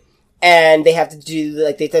inside, and they have to do,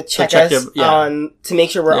 like, they have to check us on, to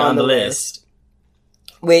make sure we're on the list.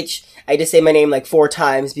 Which, I just say my name, like, 4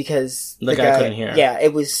 times, because the guy couldn't hear. Yeah,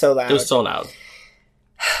 it was so loud. It was so loud.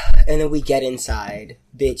 And then we get inside,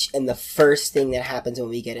 bitch, and the first thing that happens when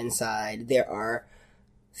we get inside, there are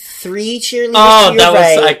 3 cheerleaders to your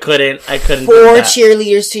right. I couldn't 4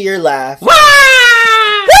 cheerleaders to your left. Woo!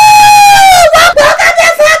 Welcome to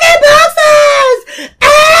fucking boxers!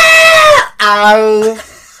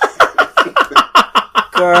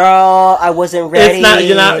 Girl, I wasn't ready.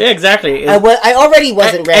 It's not, exactly. I already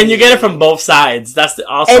wasn't ready. And you get it from both sides. That's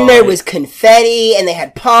also. And there was confetti, and they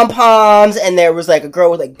had pom-poms, and there was like a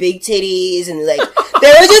girl with like big titties, and like,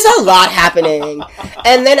 there was just a lot happening.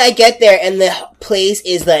 And then I get there, and the place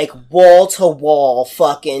is like wall to wall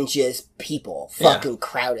fucking just people. Fucking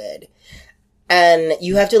crowded. And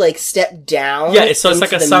you have to like step down. Yeah, so it's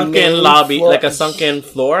like a sunken lobby, like a sunken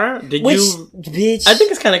floor. Bitch, I think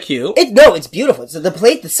it's kind of cute. It's beautiful. So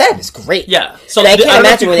the setup is great. Yeah. So and I can't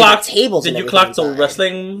imagine where they have tables. Did you clock the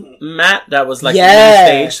wrestling mat that was like a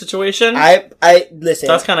stage situation? I listen.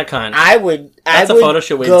 So that's kind of kind. That's a photo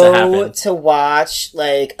shoot waiting to happen. To watch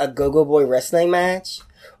like a Go-Go Boy wrestling match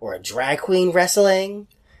or a drag queen wrestling.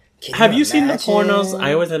 Have you seen the pornos?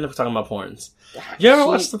 I always end up talking about porns. You ever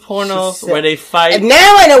watch the pornos where they fight? And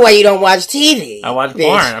now I know why you don't watch TV. I watch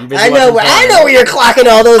porn. I'm busy I know where you're clocking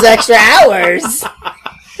all those extra hours.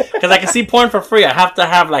 Because I can see porn for free. I have to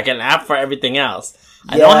have like an app for everything else.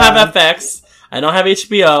 I don't have FX. I don't have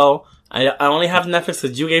HBO. I only have Netflix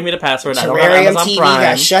because you gave me the password. I don't have Amazon TV Prime.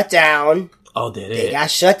 Got shut down. Oh, did it? They got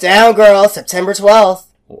shut down, girl. September 12th.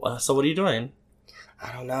 So what are you doing?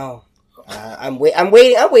 I don't know. I'm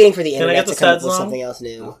waiting for the internet to come up with something else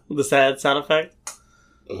new. The sad sound effect?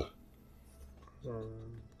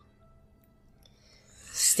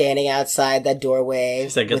 Standing outside that doorway.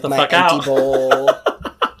 She said, get with the my fuck empty out. bowl.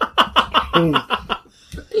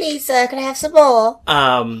 Please, sir, can I have some more?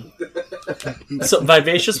 So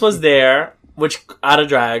Vivacious was there, out of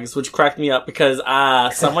drags, which cracked me up because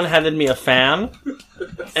someone handed me a fan.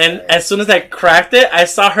 And as soon as I cracked it, I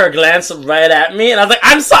saw her glance right at me, and I was like,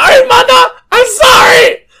 I'm sorry, mother! I'm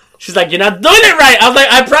sorry! She's like, you're not doing it right! I was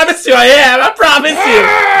like, I promise you I am! I promise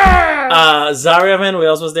you! Zaria Van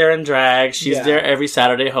Wales was there in drag. She's there every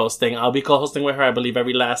Saturday hosting. I'll be co-hosting with her, I believe,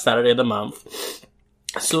 every last Saturday of the month.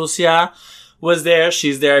 Susia was there.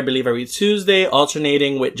 She's there, I believe, every Tuesday,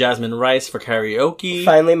 alternating with Jasmine Rice for karaoke.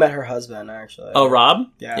 Finally met her husband, actually. Oh, Rob?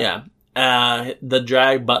 Yeah. The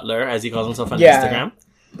drag butler, as he calls himself on Instagram.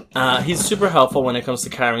 He's super helpful when it comes to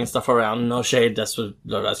carrying stuff around. No shade, that's your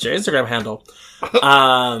Instagram handle.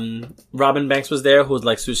 Robin Banks was there, who's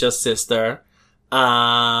like Susha's sister.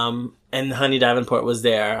 And Honey Davenport was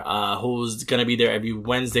there, who's gonna be there every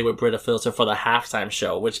Wednesday with Brita Filter for the halftime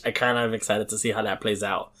show, which I kind of am excited to see how that plays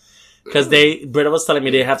out. Because Brita was telling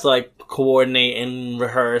me they have to like coordinate and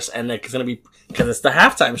rehearse, and like, it's gonna be, because it's the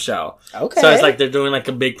halftime show. Okay. So it's like they're doing like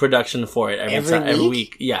a big production for it every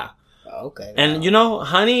week. Yeah. okay. And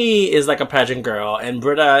Honey is like a pageant girl, and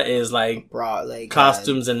Britta is like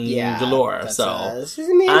costumes and galore. So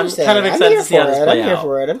I'm kind of excited to see how this play out. I'm here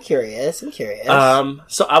for it. I'm curious.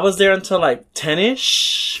 So I was there until like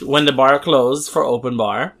 10ish when the bar closed for open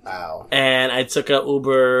bar. Wow. And I took a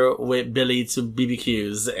Uber with Billy to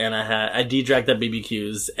BBQ's, and I de-dragged at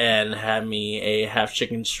BBQ's and had me a half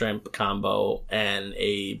chicken shrimp combo and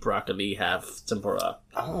a broccoli half tempura.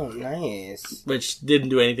 Oh, nice. Which didn't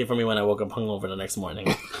do anything for me when I woke up hungover the next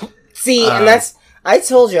morning. See, and I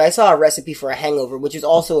told you, I saw a recipe for a hangover, which is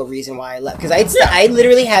also a reason why I left. Because I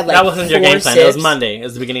literally had like, that wasn't your game plan. It was Monday. It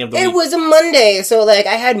was the beginning of the week. It was a Monday. So like,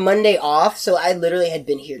 I had Monday off. So I literally had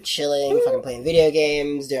been here chilling, fucking playing video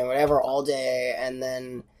games, doing whatever all day. And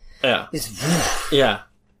then... Yeah. Yeah.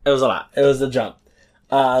 It was a lot. It was a jump.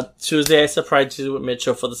 Tuesday, I surprised you with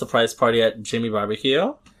Mitchell for the surprise party at Jimmy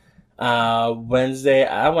Barbecue. Wednesday,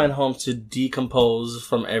 I went home to decompose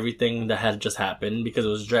from everything that had just happened because it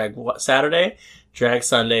was drag Saturday, drag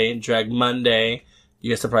Sunday, drag Monday,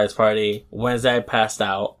 your surprise party. Wednesday, I passed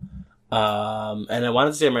out. And I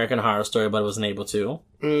wanted to see American Horror Story, but I wasn't able to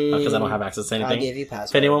because I don't have access to anything. I'll give you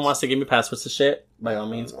passwords. If anyone wants to give me passwords to shit, by all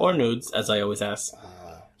means, or nudes, as I always ask.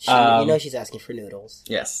 She's asking for noodles.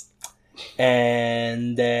 Yes.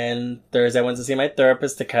 And then Thursday, I went to see my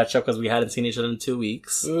therapist to catch up because we hadn't seen each other in 2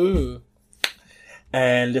 weeks.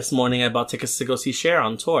 And this morning, I bought tickets to go see Cher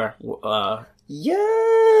on tour.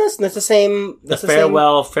 Yes, that's the same. That's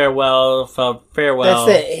farewell. That's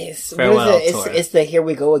it's the Here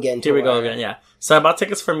We Go Again tour. Here We Go Again. Yeah. So I bought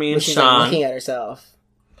tickets for me and Sean. Like looking at herself.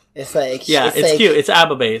 It's like it's like, cute. It's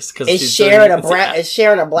ABBA based because it's sharing a black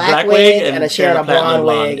wig and a Cher in a blonde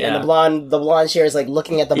wig, and the blonde Cher is like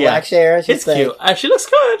looking at the black Cher. It's like, cute. She looks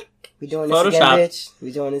good. We doing this again, bitch.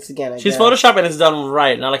 We doing this again. She's Photoshop and it's done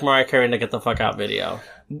right, not like Mariah Carey in the Get the Fuck Out video.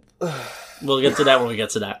 We'll get to that when we get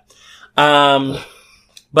to that.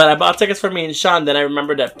 But I bought tickets for me and Sean. Then I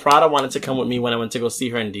remembered that Prada wanted to come with me when I went to go see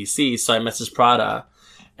her in DC. So I messaged Prada,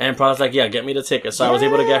 and Prada's like, "Yeah, get me the ticket." So I was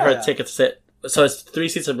able to get her a ticket to sit. So it's 3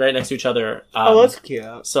 seats right next to each other. That's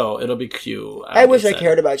cute. So it'll be cute. I wish I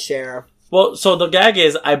cared about Cher. Well, so the gag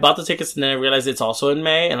is, I bought the tickets and then I realized it's also in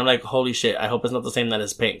May, and I'm like, holy shit, I hope it's not the same night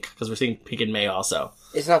as Pink, because we're seeing Pink in May also.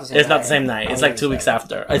 It's not the same night. It's not the same night. It's like 2 weeks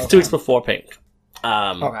after. It's 2 weeks before Pink.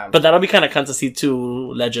 But that'll be kind of fun to see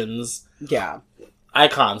two legends. Yeah.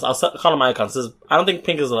 Icons. I'll call them icons. I don't think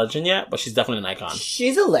Pink is a legend yet, but she's definitely an icon.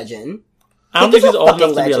 She's a legend. I don't think she's old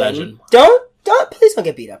enough to be a legend. Please don't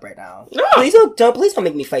get beat up right now. No. Please don't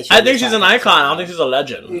make me fight you. I think she's an icon. I don't think she's a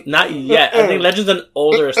legend. Not yet. I think legend's an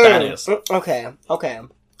older status. Okay.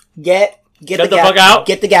 Get the fuck out.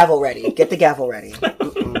 Get the gavel ready.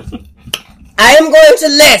 I am going to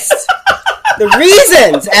list the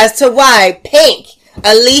reasons as to why Pink,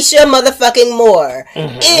 Alicia motherfucking Moore,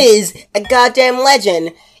 is a goddamn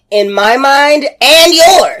legend in my mind and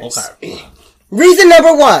yours. Okay. Reason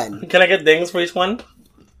number 1. Can I get dings for each one?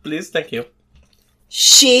 Please, thank you.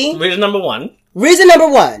 Reason number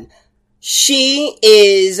 1. She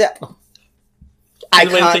is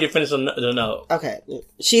iconic. Wait until you finish the note. Okay.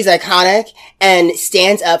 She's iconic and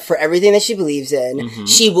stands up for everything that she believes in. Mm-hmm.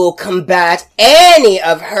 She will combat any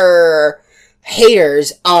of her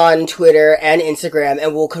haters on Twitter and Instagram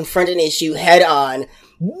and will confront an issue head on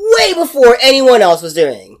way before anyone else was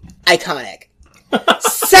doing. Iconic.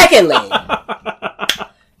 Secondly,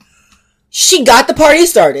 she got the party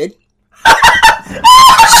started.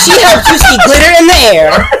 She helped you see glitter in the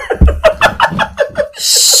air.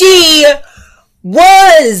 She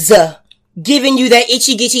was giving you that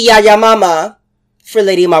itchy gitchy ya ya mama for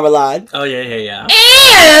Lady Marmalade. Oh, yeah.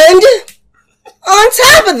 And on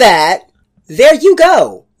top of that, there you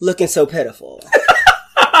go, looking so pitiful.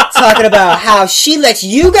 Talking about how she lets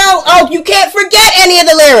you go. Oh, you can't forget any of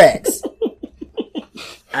the lyrics.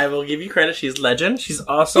 I will give you credit. She's legend. She's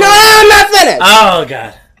also... No, I'm not finished. Oh,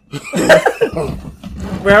 God.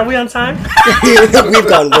 Where are we on time? We've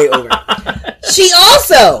gone way over. She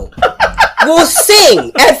also will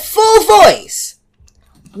sing at full voice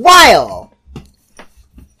while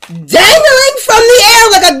dangling from the air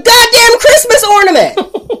like a goddamn Christmas ornament.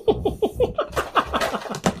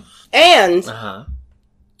 And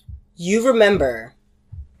you remember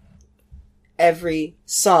every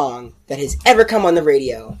song that has ever come on the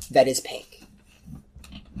radio that is Pink.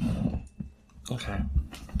 Okay.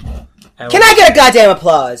 Can I get a goddamn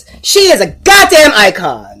applause? She is a goddamn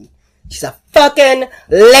icon. She's a fucking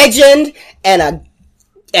legend and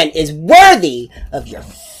is worthy of your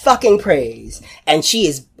fucking praise. And she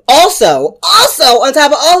is Also, on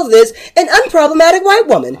top of all of this, an unproblematic white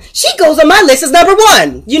woman. She goes on my list as number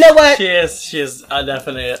 1. You know what? She is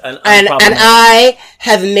definitely an and I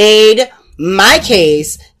have made my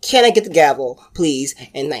case. Can I get the gavel, please?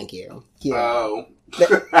 And thank you. Oh.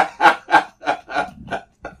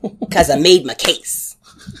 Because I made my case.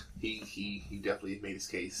 He definitely made his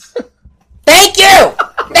case. Thank you!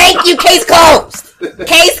 Thank you, case closed!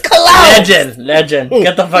 Case closed! Legend.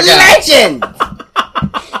 Get the fuck out. Legend!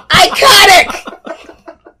 Iconic!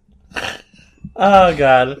 Oh,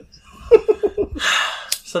 God.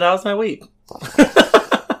 So that was my week.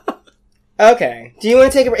 Okay. Do you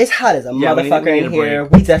want to take a break? It's hot as a motherfucker in here.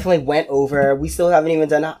 We definitely went over. We still haven't even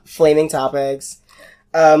done flaming topics.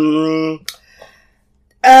 Mariah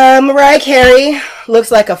Carey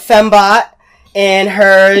looks like a fembot in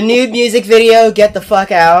her nude music video, Get the Fuck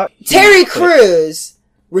Out. Terry Crews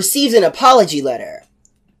receives an apology letter,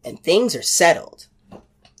 and things are settled.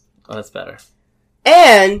 Oh, that's better.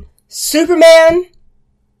 And Superman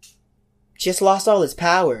just lost all his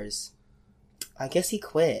powers. I guess he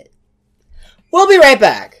quit. We'll be right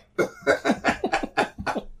back.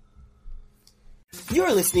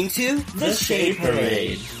 You're listening to The Shade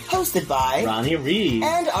Parade, hosted by Ronnie Reed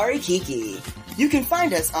and Ari Kiki. You can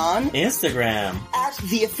find us on Instagram at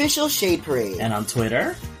The Official Shade Parade and on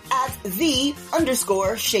Twitter at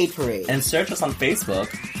 _Shade Parade and search us on Facebook,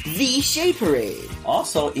 The Shade Parade.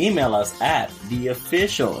 Also email us at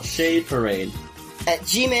theofficialshadeparade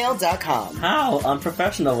 @gmail.com. How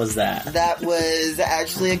unprofessional was that? That was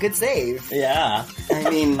actually a good save. Yeah. I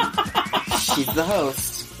mean, she's the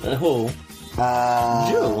host. Who?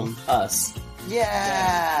 You. Us.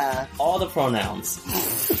 Yeah. All the pronouns.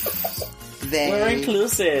 They. We're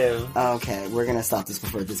inclusive. Okay, we're gonna stop this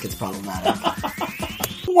before this gets problematic.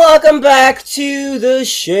 Welcome back to the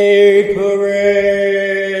Shade Parade.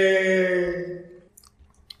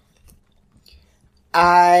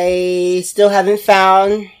 I still haven't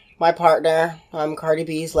found my partner. I'm Cardi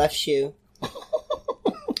B's left shoe.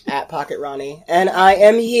 At Pocket Ronnie. And I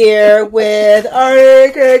am here with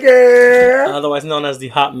Ari Kiki. Otherwise known as the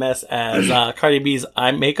hot mess as Cardi B's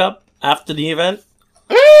eye makeup after the event.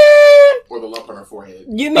 Or the lump on her forehead.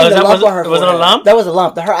 You mean the lump on her forehead? Was it a lump? That was a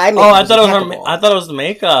lump. Her eye makeup. Oh, I thought it was the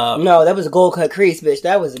makeup. No, that was a gold cut crease, bitch.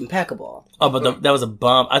 That was impeccable. Oh, but that was a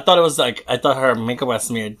bump. I thought her makeup was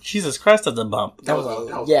smeared. Jesus Christ, that's a bump. That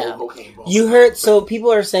was yeah. You heard? So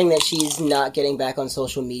people are saying that she's not getting back on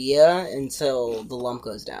social media until the lump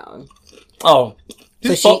goes down. Oh,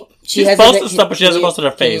 so she has posted stuff, but she hasn't posted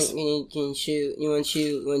her face. Can you shoot? You want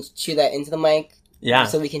to shoot that into the mic? Yeah.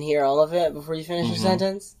 So we can hear all of it before you finish your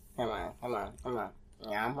sentence. Come on.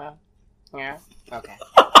 Yeah. Okay.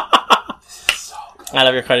 I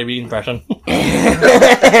love your Cardi B impression. You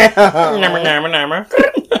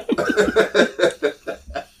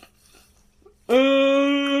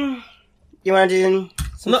want to do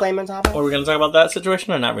some flaming topics? Are we going to talk about that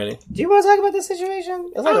situation or not really? Do you want to talk about this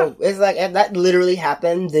situation? It's like that literally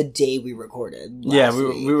happened the day we recorded. Yeah,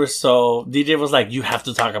 we were so... DJ was like, you have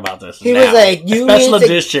to talk about this. He was like, you special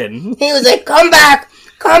edition. He was like, come back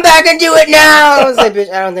and do it now. I was like,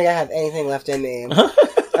 bitch, I don't think I have anything left in me.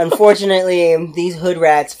 Unfortunately, these hood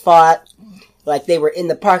rats fought like they were in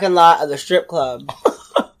the parking lot of the strip club.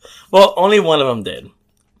 Well, only one of them did.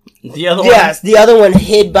 The other one... Yes, the other one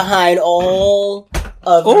hid behind all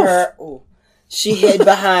of her... Ooh. She hid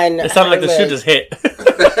behind... It sounded like the shoe just hit.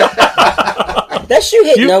 That shoe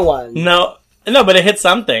hit no one. No, but it hit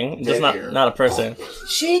something. Just not a person.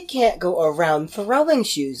 She can't go around throwing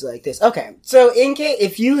shoes like this. Okay, so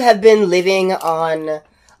if you have been living on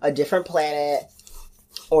a different planet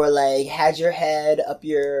or like had your head up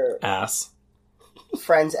your ass,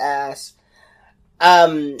 friend's ass,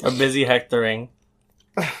 or busy hectoring,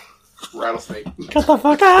 rattlesnake, get the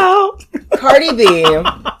fuck out. Cardi B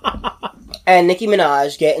and Nicki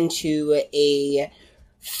Minaj get into a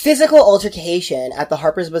physical altercation at the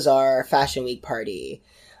Harper's Bazaar Fashion Week party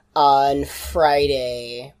on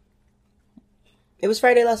Friday. It was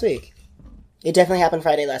Friday last week. It definitely happened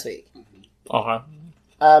Friday last week. Okay.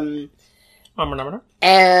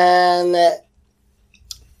 And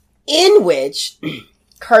in which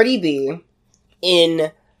Cardi B,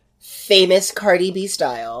 in famous Cardi B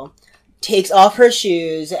style, takes off her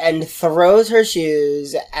shoes and throws her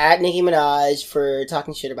shoes at Nicki Minaj for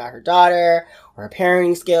talking shit about her daughter or her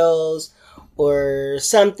parenting skills or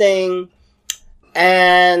something.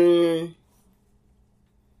 And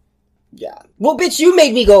yeah. Well, bitch, you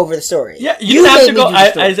made me go over the story. Yeah, you have to go.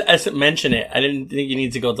 I mentioned it. I didn't think you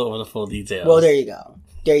need to go over the full details. Well, there you go.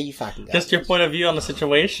 There you fucking go. Just your point of view on the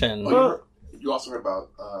situation. Well, you also heard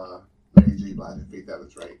about Mary J. J. Blige and Faith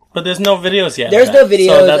Evans, right? But there's no videos yet. There's no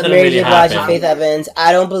videos of Mary J. Blige and happen. Faith Evans.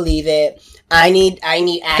 I don't believe it. I need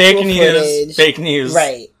actual footage. Fake news.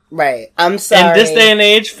 Right. I'm sorry. In this day and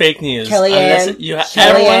age, fake news. Kellyanne,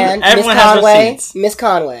 everyone has receipts. Miss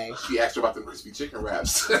Conway. She asked her about the crispy chicken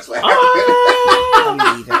wraps. That's what happened.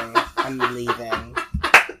 I'm leaving.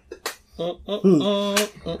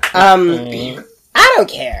 I don't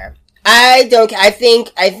care. I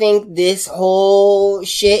think this whole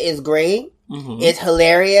shit is great. Mm-hmm. It's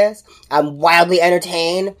hilarious. I'm wildly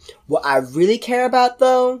entertained. What I really care about,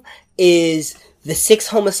 though, is the 6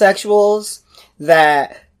 homosexuals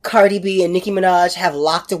that Cardi B and Nicki Minaj have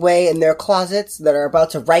locked away in their closets that are about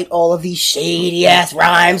to write all of these shady-ass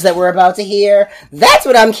rhymes that we're about to hear. That's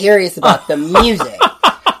what I'm curious about, the music.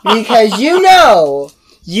 Because you know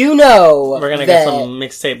we're gonna get some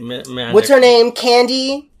mixtape magic. What's her name?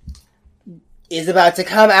 Candy is about to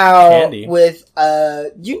come out with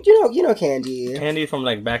you know Candy. Candy from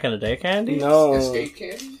like back in the day, Candy? No. Escape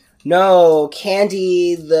Candy? No,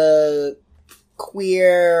 Candy the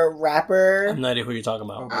queer rapper. I have no idea who you're talking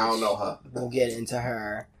about. I don't know her. We'll get into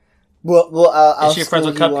her. I'll Is she friends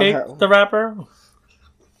with Cupcake, the rapper?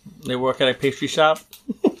 They work at a pastry shop.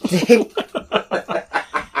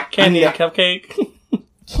 Candy and Cupcake.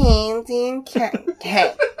 Candy and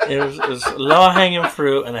Cupcake. It was low hanging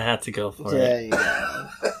fruit, and I had to go for it. There you go.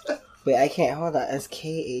 Wait, I can't. Hold on.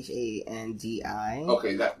 SKHANDI.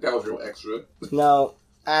 Okay, that was real extra. No,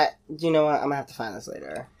 you know what? I'm gonna have to find this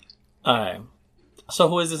later. All right. So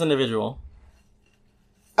who is this individual?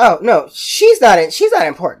 Oh no, she's not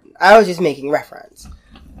important. I was just making reference.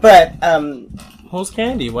 But who's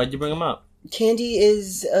Candy? Why'd you bring him up? Candy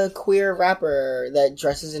is a queer rapper that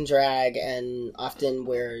dresses in drag and often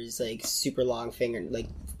wears like super long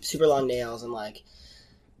nails and like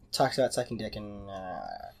talks about sucking dick and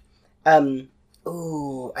I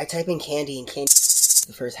type in Candy and Candy is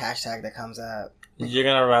the first hashtag that comes up. You're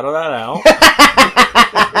gonna rattle that out.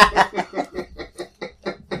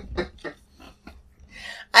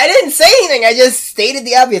 I didn't say anything. I just stated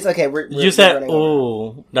the obvious. Okay, you said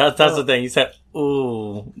ooh. That's the thing. You said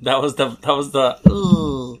ooh. That was the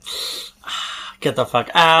ooh. Get the fuck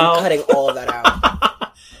out. I'm cutting all of that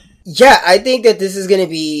out. Yeah, I think that this is gonna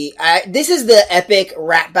be. This is the epic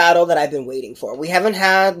rap battle that I've been waiting for. We haven't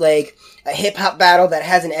had like a hip hop battle that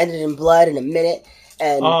hasn't ended in blood in a minute.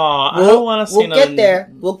 And I don't want to see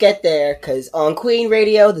We'll get there, because on Queen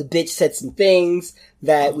Radio, the bitch said some things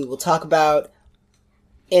that we will talk about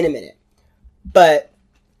in a minute. But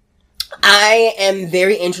I am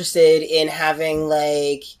very interested in having,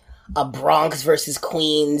 like, a Bronx versus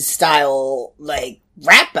Queens style, like,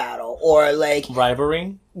 rap battle. Or, like...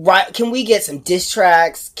 rivalry? Can we get some diss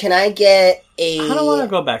tracks? Can I get a... I don't want to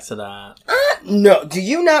go back to that. No. Do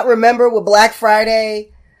you not remember what Black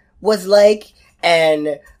Friday was like?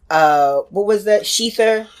 And, what was that?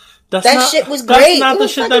 Sheether? That shit was great. That's not the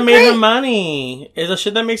shit that made her money. It's the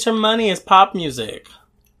shit that makes her money is pop music.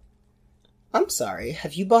 I'm sorry.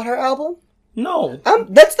 Have you bought her album? No.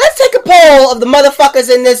 Let's take a poll of the motherfuckers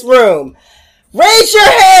in this room. Raise your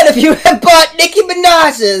hand if you have bought Nicki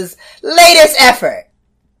Minaj's latest effort.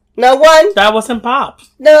 No one? That wasn't pop.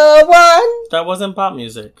 No one? That wasn't pop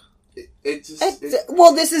music.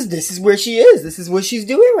 Well, this is where she is. This is what she's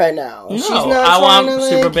doing right now. No, she's not I want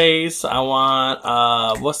super bass. I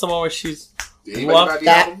want what's the one where she's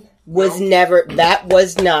that was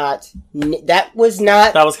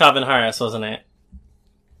Calvin Harris, wasn't it?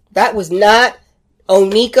 That was not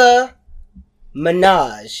Onika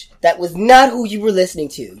Minaj. That was not who you were listening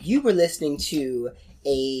to. You were listening to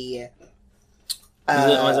a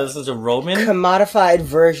was it listening to Roman? Commodified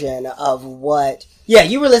version of what? Yeah,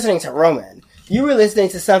 you were listening to Roman. You were listening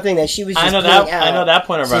to something that she was just putting out. I know that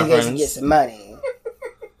point of reference. So you guys can get some money.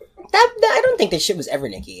 I don't think that shit was ever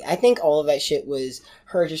Nicki. I think all of that shit was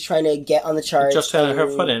her just trying to get on the charts. Just trying to her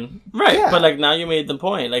foot in. Right. Yeah. But, like, now you made the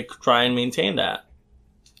point. Like, try and maintain that.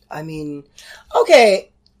 I mean,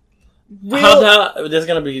 okay. There's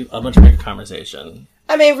going to be a much bigger conversation.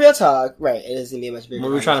 I mean, real talk. Right. It is going to be a much bigger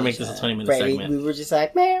We were trying to make this a 20-minute segment. We were just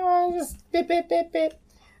like, man, we're just bip, bip, bip, bip.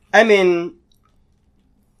 I mean,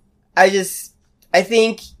 I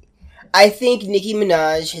think Nicki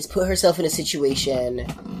Minaj has put herself in a situation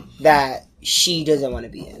that she doesn't want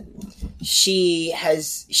to be in. She's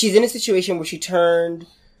in a situation where she turned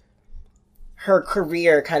her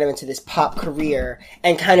career kind of into this pop career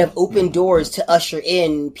and kind of opened doors to usher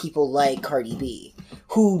in people like Cardi B,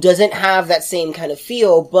 who doesn't have that same kind of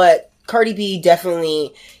feel, but Cardi B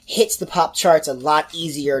definitely hits the pop charts a lot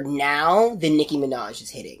easier now than Nicki Minaj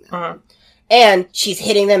is hitting them. Uh-huh. And she's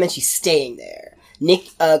hitting them and she's staying there.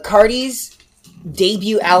 Cardi's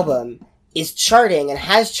debut album is charting and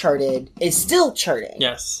has charted, is still charting.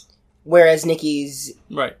 Yes. Whereas Nicki's...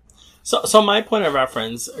 Right. So my point of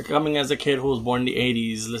reference, coming as a kid who was born in the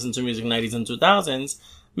 80s, listened to music in the 90s and 2000s,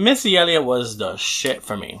 Missy Elliott was the shit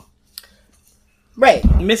for me. Right.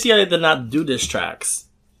 Missy Elliott did not do diss tracks.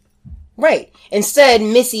 Right. Instead,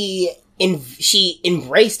 Missy... she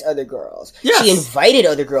embraced other girls. Yes. She invited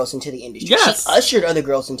other girls into the industry. Yes. She ushered other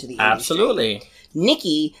girls into the industry. Absolutely.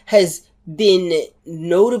 Nicki has been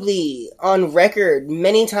notably on record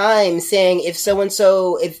many times saying if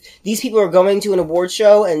these people are going to an award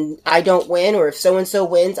show and I don't win, or if so-and-so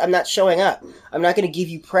wins, I'm not showing up. I'm not going to give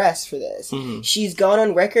you press for this. Mm-hmm. She's gone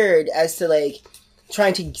on record as to, like,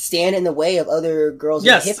 trying to stand in the way of other girls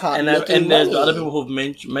in hip-hop. And there's other people who've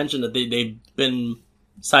mentioned that they've been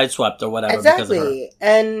sideswept or whatever. Exactly. Because of her.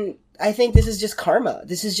 And I think this is just karma.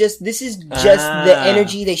 This is just the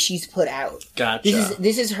energy that she's put out. Gotcha.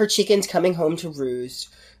 This is her chickens coming home to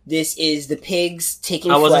roost. This is the pigs taking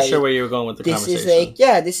flight. I wasn't sure where you were going with the conversation.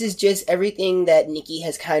 This is just everything that Nicki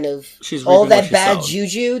has kind of... all that bad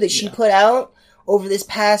juju that she put out over this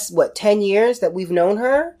past, 10 years that we've known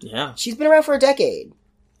her? Yeah. She's been around for a decade.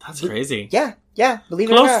 That's crazy. Yeah, believe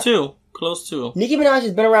it or not. Close to. Nicki Minaj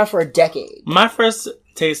has been around for a decade. My first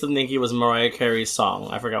taste of Nicki was Mariah Carey's song.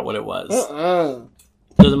 I forgot what it was.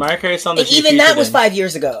 There's a Mariah Carey song that even that was 5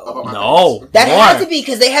 years ago. No, that had to be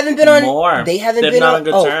because they haven't been on. More. They haven't They're been not on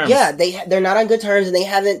good terms. Yeah, they're not on good terms, and they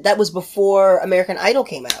haven't. That was before American Idol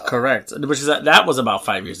came out. Correct, which is that was about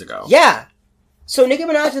 5 years ago. Yeah, so Nicki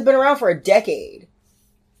Minaj has been around for a decade,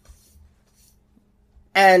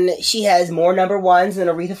 and she has more number ones than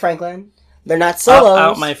Aretha Franklin. They're not solos.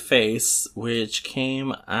 Out My Face, which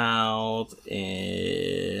came out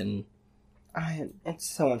in... It's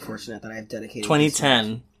so unfortunate that I've dedicated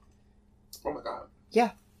 2010. Oh my god.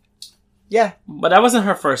 Yeah. But that wasn't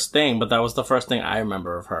her first thing, but that was the first thing I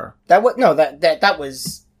remember of her. That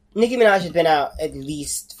was... Nicki Minaj has been out at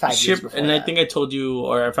least 5 years before and that. I think I told you,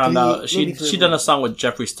 or I found out, she done a song with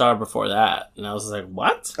Jeffree Star before that. And I was like,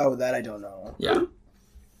 what? Oh, that I don't know. Yeah.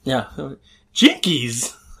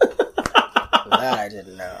 Jinkies! That I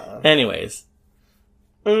didn't know. Anyways.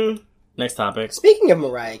 Next topic. Speaking of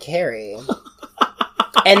Mariah Carey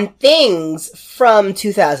and things from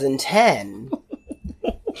 2010,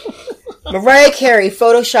 Mariah Carey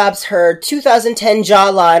photoshops her 2010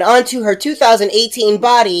 jawline onto her 2018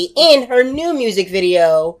 body in her new music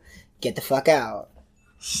video, Get the Fuck Out.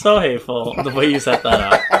 So hateful, the way you set that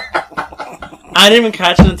up. I didn't even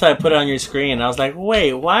catch it until I put it on your screen. I was like,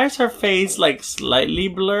 wait, why is her face, like, slightly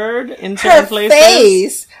blurred in certain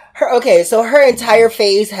places? So her entire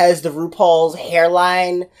face has the RuPaul's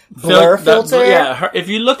hairline blur filter. If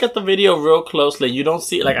you look at the video real closely, you don't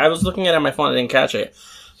see... Like, I was looking at it on my phone, I didn't catch it.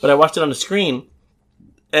 But I watched it on the screen.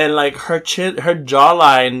 And, like, her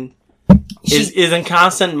jawline is in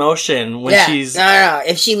constant motion when she's... No.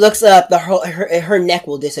 If she looks up, her neck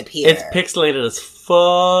will disappear. It's pixelated as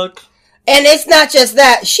fuck. And it's not just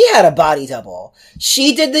that. She had a body double.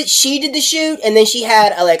 She did the shoot, and then she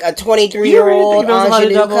had a 23-year-old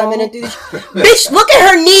ingenue come in and do the shoot. Bitch, look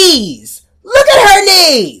at her knees! Look at her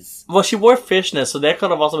knees! Well, she wore fishnets, so that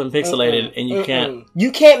could have also been pixelated, and you can't...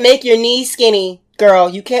 You can't make your knees skinny, girl.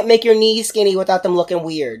 You can't make your knees skinny without them looking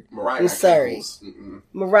weird. I'm sorry.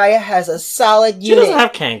 Mariah has a solid unit. She doesn't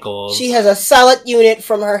have cankles. She has a solid unit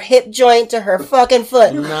from her hip joint to her fucking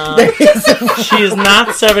foot. No. She is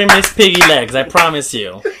not serving Miss Piggy legs, I promise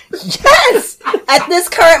you. Yes! At this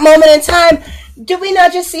current moment in time, did we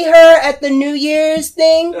not just see her at the New Year's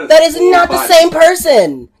thing? That is not the same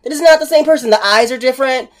person. That is not the same person. The eyes are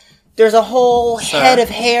different. There's a whole head of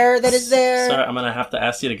hair that is there. Sorry, I'm gonna have to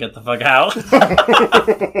ask you to get the fuck out.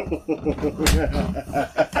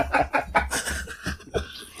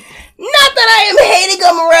 Not that I am hating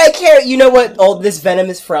on Mariah Carey. You know what all this venom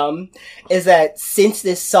is from? Is that since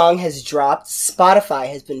this song has dropped, Spotify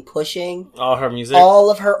has been pushing all her music, all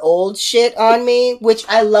of her old shit on me, which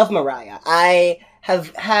I love Mariah. I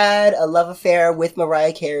have had a love affair with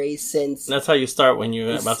Mariah Carey since... That's how you start when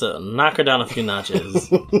you're about to knock her down a few notches.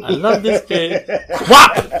 I love this bitch.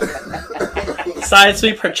 Whop! Side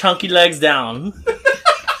sweep her chunky legs down.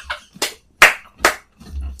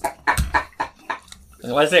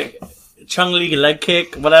 What is it? Chung Lee leg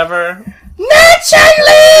kick, whatever. Not Chung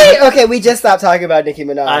Lee! Okay, we just stopped talking about Nicki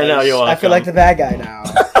Minaj. I know, you're welcome. I feel like the bad guy now.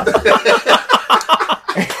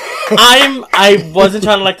 I wasn't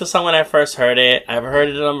trying to like the song when I first heard it. I've heard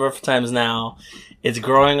it a number of times now. It's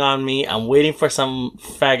growing on me. I'm waiting for some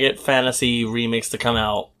faggot fantasy remix to come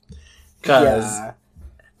out. Because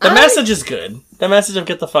the message is good. The message of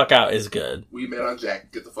Get the Fuck Out is good. We met on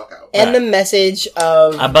Jack, Get the Fuck Out. And the message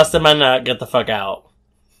of... I busted my nut, get the fuck out.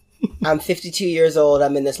 I'm 52 years old.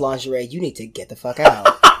 I'm in this lingerie. You need to get the fuck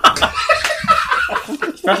out.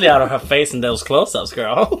 Especially out of her face in those close-ups,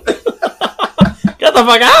 girl. Get the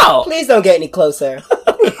fuck out! Please don't get any closer.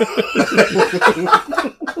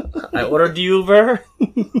 I ordered you Uber.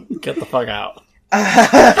 Get the fuck out.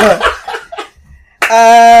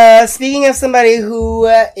 Speaking of somebody who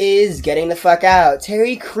is getting the fuck out,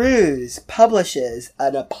 Terry Crews publishes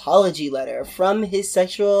an apology letter from his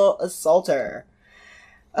sexual assaulter.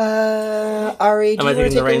 Ari, do you want to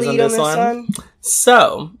take the lead on this one?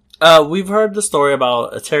 So, we've heard the story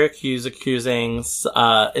about Terry Crews accusing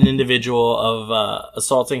an individual of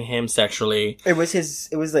assaulting him sexually. It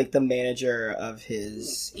was like the manager of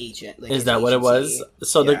his agent. Like is that agency. What it was?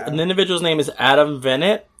 So the individual's name is Adam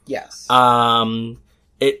Bennett. Yes.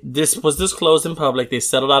 This was disclosed in public. They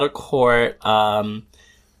settled out of court.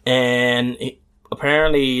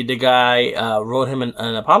 Apparently the guy wrote him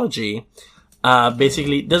an apology.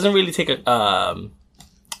 Basically doesn't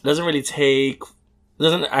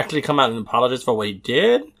actually come out and apologize for what he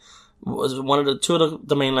did. Was one of the two of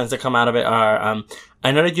the main lines that come out of it are,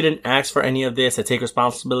 I know that you didn't ask for any of this. I take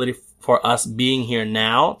responsibility for us being here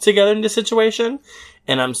now together in this situation,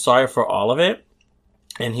 and I'm sorry for all of it.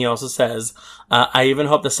 And he also says, I even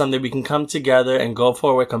hope that someday we can come together and go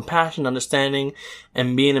forward with compassion, understanding,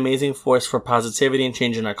 and be an amazing force for positivity and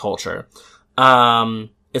change in our culture.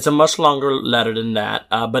 It's a much longer letter than that,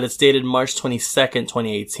 but it's dated March 22nd,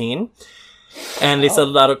 2018. And they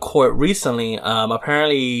settled out of court recently.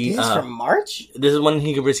 Apparently... This is from March? This is when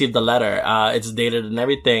he received the letter. It's dated and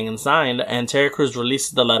everything and signed. And Terry Crews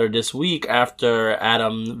released the letter this week after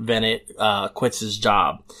Adam Bennett quits his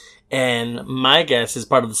job. And my guess is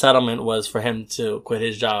part of the settlement was for him to quit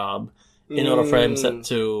his job in order for him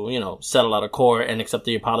to, settle out of court and accept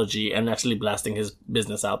the apology and actually blasting his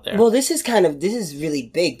business out there. Well, this is really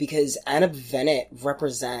big because Adam Bennett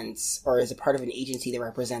represents, or is a part of an agency that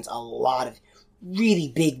represents a lot of really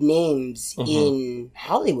big names in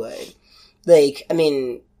Hollywood. Like, I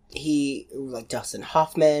mean, Dustin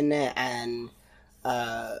Hoffman and,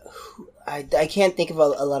 I can't think of a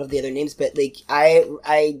lot of the other names, but like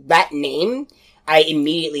that name, I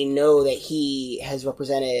immediately know that he has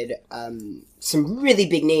represented some really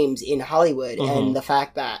big names in Hollywood, and the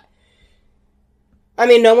fact that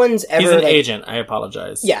no one's ever. He's an agent. I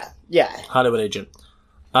apologize. Yeah. Hollywood agent.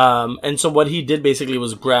 And so what he did basically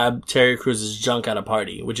was grab Terry Crews' junk at a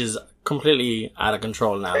party, which is completely out of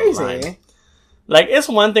control now. Crazy. Like, it's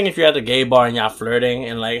one thing if you're at a gay bar and y'all flirting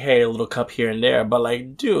and like, hey, a little cup here and there. But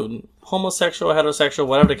like, dude, homosexual, heterosexual,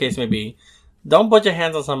 whatever the case may be, don't put your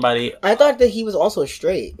hands on somebody. I thought that he was also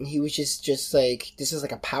straight. And he was just like, this is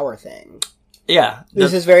like a power thing. Yeah.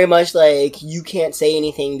 This is very much like, you can't say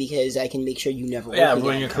anything because I can make sure you never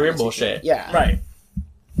ruin your career bullshit. Yeah. Right.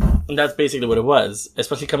 And that's basically what it was.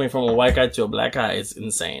 Especially coming from a white guy to a black guy, it's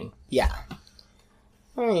insane. Yeah.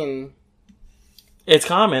 I mean... It's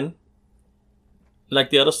common. Like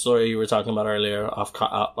the other story you were talking about earlier I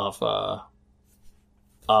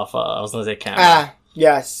was gonna say camera.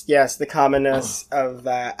 Yes, the commonness of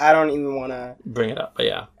that. I don't even want to... bring it up, but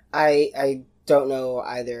yeah. I don't know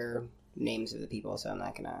either names of the people, so I'm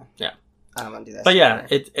not gonna... Yeah. I don't want to do that. But yeah,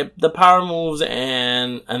 the power moves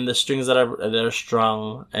and the strings that are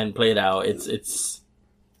strung and played out, it's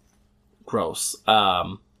gross.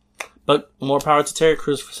 But more power to Terry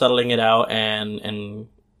Crews for settling it out and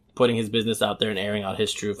putting his business out there and airing out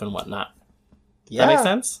his truth and whatnot. Yeah. That makes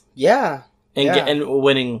sense? Yeah. And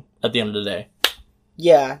winning at the end of the day.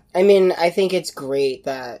 Yeah. I mean, I think it's great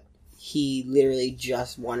that he literally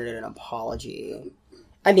just wanted an apology.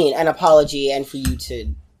 I mean, an apology and for you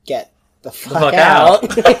to get the fuck out.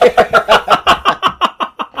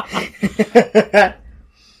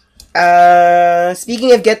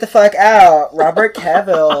 Speaking of get the fuck out, Robert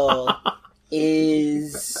Cavill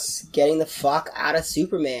is getting the fuck out of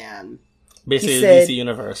Superman. Basically, the DC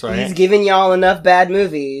universe, right? He's given y'all enough bad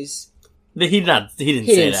movies. He didn't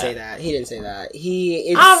say that. He didn't say that.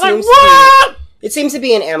 It seems to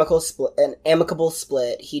be an amicable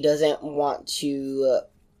split. He doesn't want to.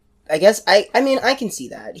 I guess I can see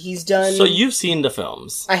that. He's done. So you've seen the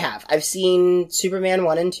films? I have. I've seen Superman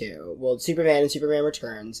 1 and 2. Well, Superman and Superman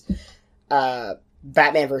Returns.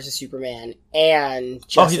 Batman vs. Superman and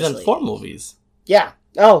Justice he's in League. 4 movies. Yeah.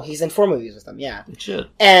 Oh, he's in 4 movies with them. Yeah. Shit.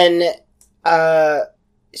 And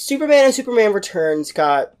Superman and Superman Returns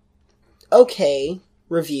got okay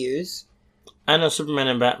reviews. I know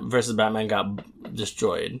Superman versus Batman got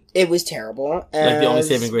destroyed. It was terrible. Like, the only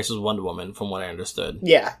saving grace was Wonder Woman, from what I understood.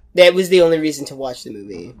 Yeah. That was the only reason to watch the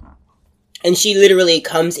movie. And she literally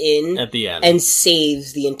comes in at the end and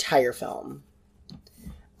saves the entire film.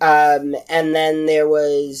 And then there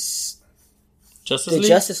was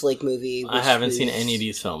Justice League movie. I haven't seen any of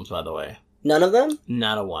these films, by the way. None of them?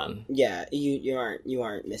 Not a one. Yeah, you aren't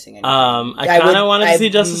missing anything. I kind of wanted to see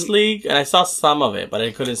Justice League, and I saw some of it, but I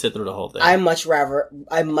couldn't sit through the whole thing. I much rather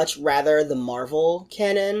the Marvel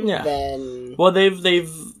canon than. Well, they've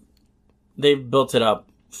built it up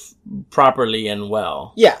properly and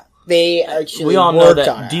well. Yeah, they actually. We all know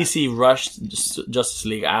that DC rushed Justice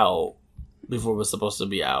League out before it was supposed to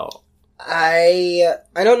be out. I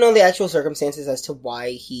don't know the actual circumstances as to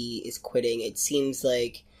why he is quitting. It seems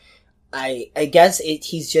like. I guess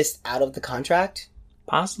he's just out of the contract.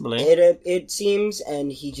 Possibly. It seems,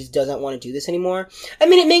 and he just doesn't want to do this anymore. I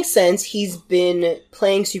mean, it makes sense. He's been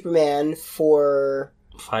playing Superman for...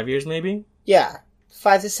 5 years, maybe? Yeah.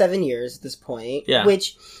 5 to 7 years at this point. Yeah.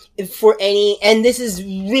 Which, for any... And this is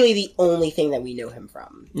really the only thing that we know him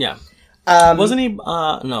from. Yeah. Wasn't he...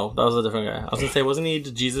 no, that was a different guy. I was going to say, wasn't he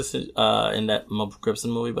Jesus in that Mel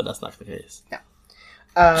Gibson movie? But that's not the case. Yeah.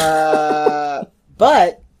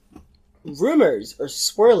 But... rumors are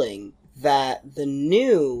swirling that the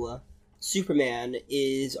new Superman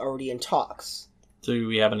is already in talks. Do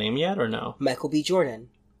we have a name yet or no? Michael B. Jordan.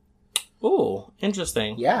 Ooh,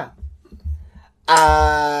 interesting. Yeah.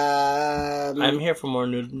 I'm here for more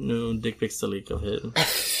new dick pics to leak of him.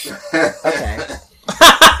 Okay.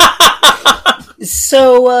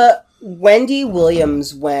 So, Wendy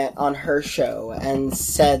Williams went on her show and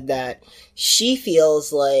said that she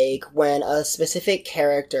feels like when a specific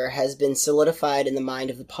character has been solidified in the mind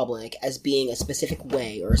of the public as being a specific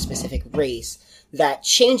way or a specific race, that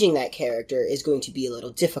changing that character is going to be a little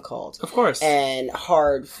difficult. Of course. And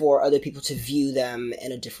hard for other people to view them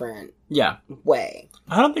in a different way.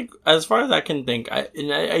 I don't think, as far as I can think, I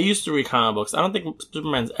used to read comic books, I don't think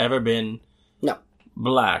Superman's ever been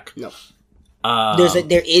black. No.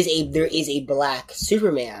 There is a black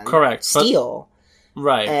Superman. Correct. Steel.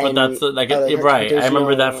 Right, but that's right. I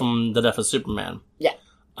remember that from The Death of Superman. Yeah.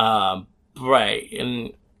 Right,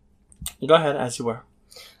 and go ahead as you were.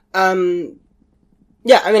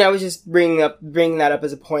 Yeah, I mean, I was just bringing that up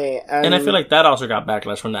as a point, and I feel like that also got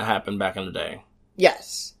backlash when that happened back in the day.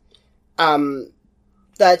 Yes.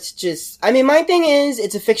 That's just. I mean, my thing is,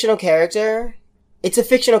 it's a fictional character. It's a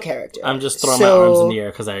fictional character. I'm just throwing my arms in the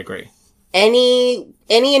air because I agree. Any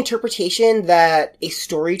interpretation that a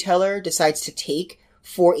storyteller decides to take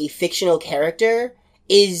for a fictional character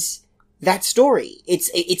is that story.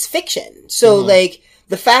 It's fiction. So, like,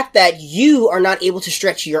 the fact that you are not able to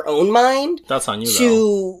stretch your own mind... That's on you,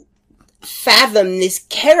 to fathom this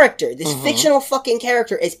character, this fictional fucking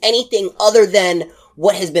character, as anything other than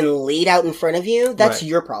what has been laid out in front of you, that's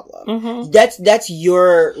your problem. That's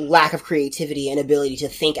your lack of creativity and ability to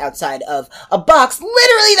think outside of a box,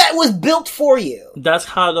 literally, that was built for you. That's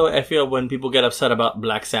how, though, I feel when people get upset about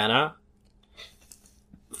Black Santa.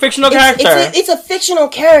 Fictional character. It's a fictional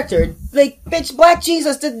character. Like, bitch, Black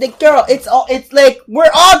Jesus, the girl. It's like, we're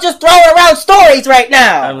all just throwing around stories right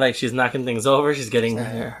now. I'm like, she's knocking things over. She's getting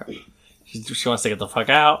she wants to get the fuck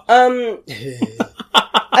out.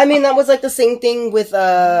 I mean, that was like the same thing with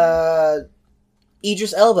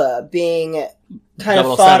Idris Elba being kind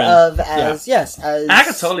of thought of as as I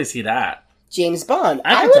could totally see that. James Bond.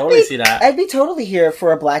 I could totally see that. I'd be totally here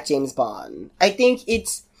for a black James Bond. I think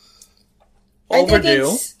it's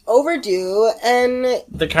overdue, and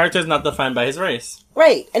the character is not defined by his race,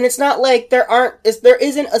 right? And it's not like there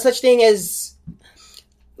isn't a such thing as.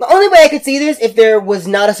 The only way I could see this if there was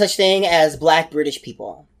not a such thing as black British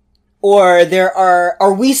people. Or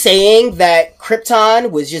are we saying that Krypton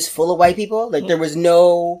was just full of white people? Like there was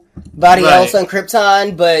nobody else on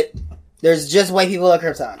Krypton, but there's just white people on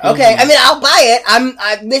Krypton. Okay, I mean, I'll buy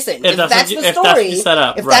it. Listen, if that's the story,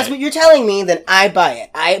 if that's what you're telling me, then I buy it.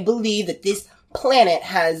 I believe that this planet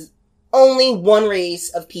has only one race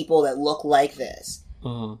of people that look like this.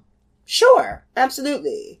 Sure,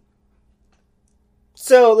 absolutely.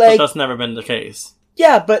 So, like... But that's never been the case.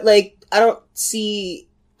 Yeah, but, like, I don't see...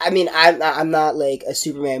 I mean, I'm not, like, a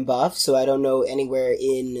Superman buff, so I don't know anywhere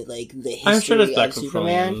in, like, the history of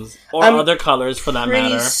Superman. Or other colors, for that matter. I'm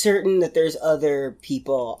pretty certain that there's other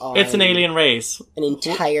people on... It's an alien race. An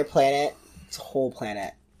entire planet. It's a whole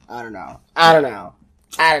planet. I don't know.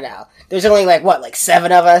 There's only, like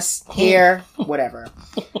 7 of us here? Whatever.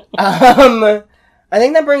 I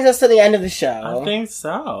think that brings us to the end of the show. I think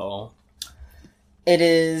so. It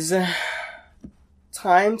is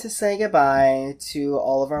time to say goodbye to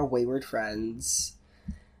all of our wayward friends.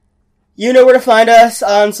 You know where to find us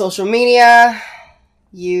on social media.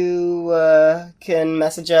 You can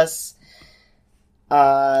message us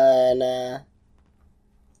on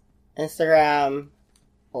Instagram,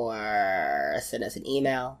 or send us an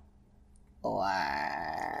email, or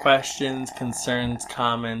questions, concerns,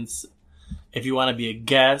 comments. If you want to be a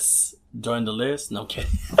guest, join the list. No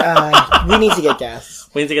kidding. We need to get guests.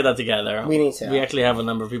 We need to get that together. We need to. We actually have a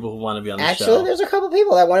number of people who want to be on the show. Actually, there's a couple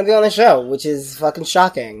people that want to be on the show, which is fucking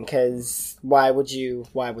shocking. Because why would you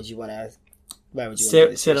want to?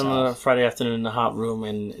 Sit on a Friday afternoon in the hot room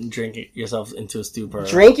and drink yourself into a stupor.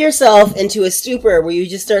 Drink yourself into a stupor where you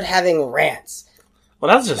just start having rants. Well,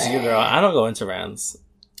 that's just you, girl. I don't go into rants.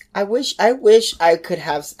 I wish I could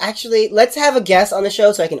have... Actually, let's have a guest on the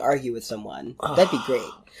show so I can argue with someone. That'd be great.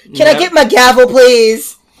 Can I get my gavel,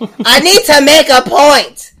 please? I need to make a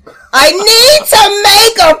point!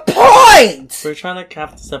 We're trying to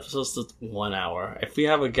cap this episode to 1 hour. If we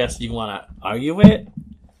have a guest you want to argue with,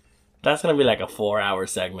 that's going to be like a 4-hour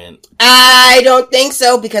segment. I don't think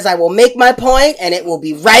so, because I will make my point, and it will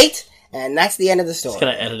be right, and that's the end of the story. Just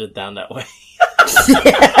going to edit it down that way.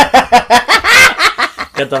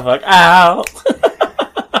 Get the fuck out.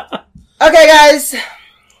 Okay, guys.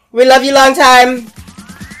 We love you long time.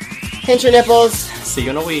 Pinch your nipples. See you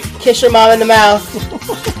in a week. Kiss your mom in the mouth.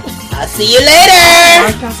 I'll see you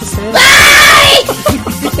later. Bye!